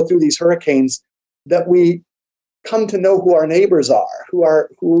when we go through these hurricanes that we come to know who our neighbors are, who the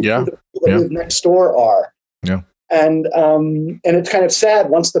people that live next door are. Yeah. And it's kind of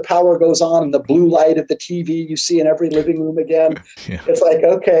sad once the power goes on and the blue light of the TV you see in every living room again. Yeah. It's like,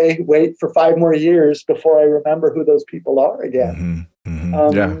 okay, wait for 5 more years before I remember who those people are again. Mm-hmm.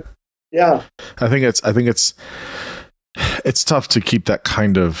 Mm-hmm. Yeah. I think it's tough to keep that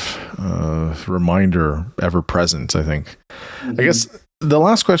kind of reminder ever present, I think. Mm-hmm. I guess the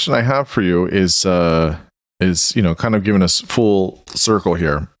last question I have for you is kind of giving us full circle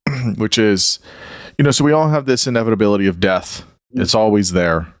here, which is, so we all have this inevitability of death. Mm-hmm. It's always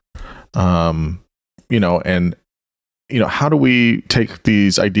there. How do we take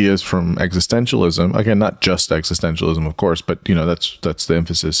these ideas from existentialism? Again, not just existentialism, of course, but that's the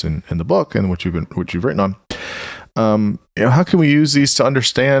emphasis in the book and what you've written on. How can we use these to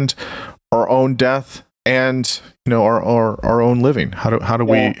understand our own death and our own living? How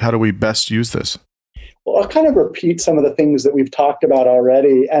do we best use this? Well, I'll kind of repeat some of the things that we've talked about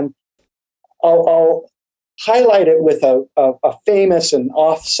already, and I'll highlight it with a famous and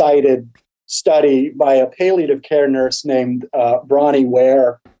oft-cited study by a palliative care nurse named Bronnie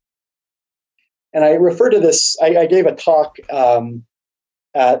Ware. And I refer to this, I gave a talk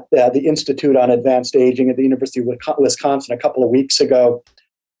at the Institute on Advanced Aging at the University of Wisconsin a couple of weeks ago.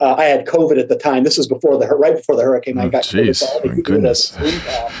 I had COVID at the time. This was right before the hurricane. I got COVID. My goodness.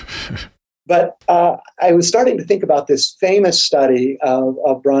 But I was starting to think about this famous study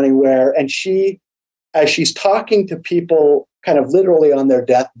of Bronnie Ware, and as she's talking to people kind of literally on their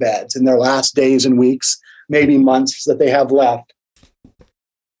deathbeds in their last days and weeks, maybe months that they have left,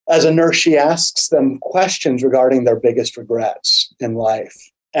 as a nurse, she asks them questions regarding their biggest regrets in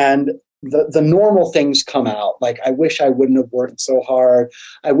life. And the normal things come out, like, I wish I wouldn't have worked so hard.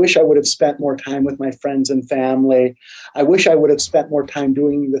 I wish I would have spent more time with my friends and family. I wish I would have spent more time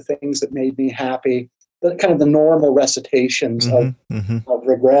doing the things that made me happy. The kind of the normal recitations of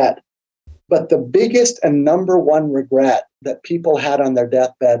regret. But the biggest and number one regret that people had on their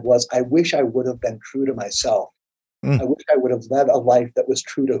deathbed was, I wish I would have been true to myself. I wish I would have led a life that was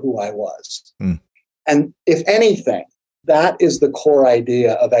true to who I was. And if anything, that is the core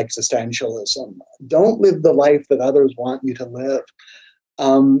idea of existentialism. Don't live the life that others want you to live.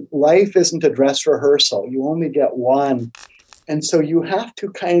 Life isn't a dress rehearsal. You only get one. And so you have to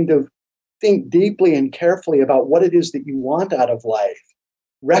kind of think deeply and carefully about what it is that you want out of life.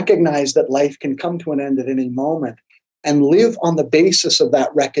 Recognize that life can come to an end at any moment, and live on the basis of that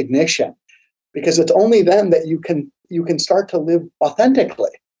recognition. Because it's only then that you can start to live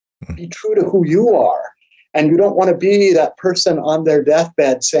authentically, be true to who you are. And you don't want to be that person on their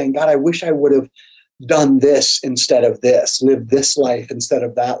deathbed saying, God, I wish I would have done this instead of this, lived this life instead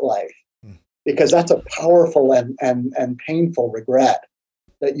of that life. Because that's a powerful and painful regret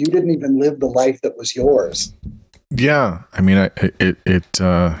that you didn't even live the life that was yours. Yeah. I mean,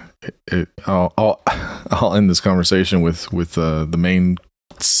 I'll end this conversation with the main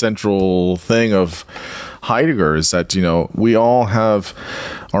central thing of Heidegger is that, we all have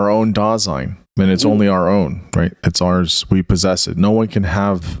our own Dasein, and it's only our own, right? It's ours. We possess it. No one can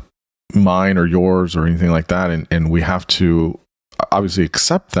have mine or yours or anything like that. And we have to obviously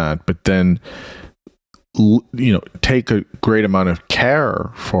accept that, but then, take a great amount of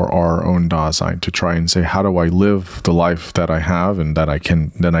care for our own Dasein to try and say, how do I live the life that I have and that I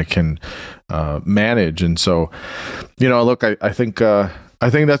can manage? And so, look, I think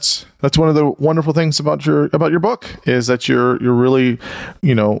that's one of the wonderful things about your book is that you're really,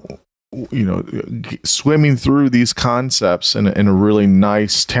 swimming through these concepts in a really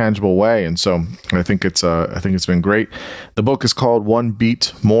nice, tangible way. And so I think it's been great. The book is called One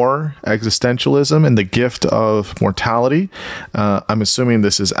Beat More: Existentialism and the Gift of Mortality. I'm assuming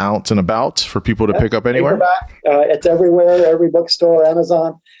this is out and about for people to pick up anywhere. It's everywhere, every bookstore,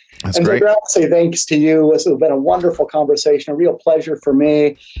 Amazon. That's great. I'll say thanks to you. This has been a wonderful conversation, a real pleasure for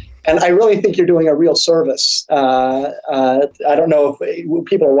me. And I really think you're doing a real service. I don't know if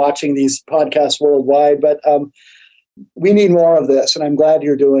people are watching these podcasts worldwide, but we need more of this, and I'm glad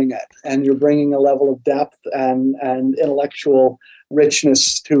you're doing it. And you're bringing a level of depth and intellectual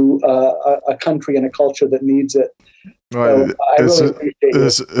richness to a country and a culture that needs it. Well, so I really appreciate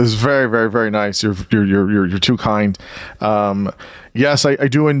this is very, very, very nice. You're too kind. Yes, I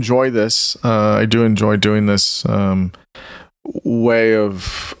do enjoy this. I do enjoy doing this way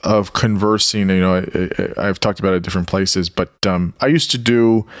of conversing. You know, I've talked about it at different places, but I used to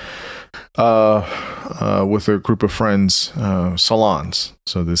do with a group of friends salons.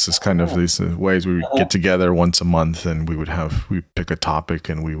 So this is kind of these ways we would get together once a month, and we pick a topic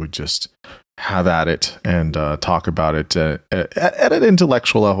and we would just have at it and talk about it at an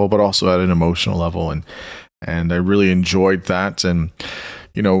intellectual level, but also at an emotional level. And I really enjoyed that. And,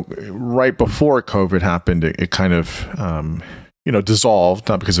 you know, right before COVID happened, it kind of, dissolved,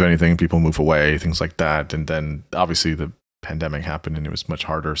 not because of anything, people move away, things like that. And then obviously the pandemic happened and it was much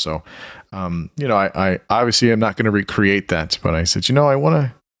harder. So, I obviously am not going to recreate that, but I said, I want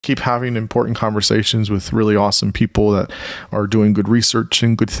to keep having important conversations with really awesome people that are doing good research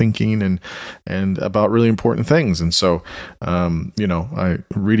and good thinking and about really important things. And so,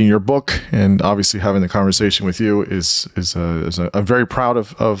 reading your book and obviously having the conversation with you I'm very proud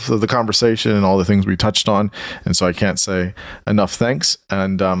of the conversation and all the things we touched on. And so I can't say enough thanks.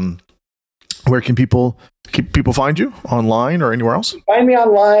 And where can people find you online or anywhere else? Find me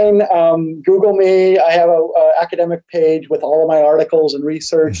online. Google me. I have a academic page with all of my articles and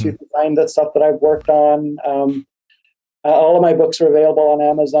research. Mm-hmm. You can find the stuff that I've worked on. All of my books are available on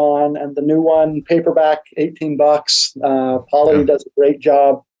Amazon, and the new one, paperback, $18. Polly does a great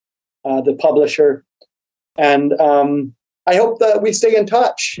job, the publisher. And I hope that we stay in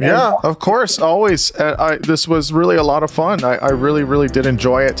touch. Yeah, of course. Always. This was really a lot of fun. I really, really did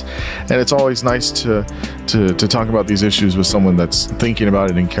enjoy it. And it's always nice to talk about these issues with someone that's thinking about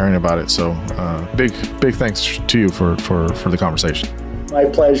it and caring about it. So big thanks to you for the conversation. My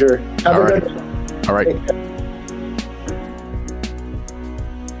pleasure. Have a good one. All right.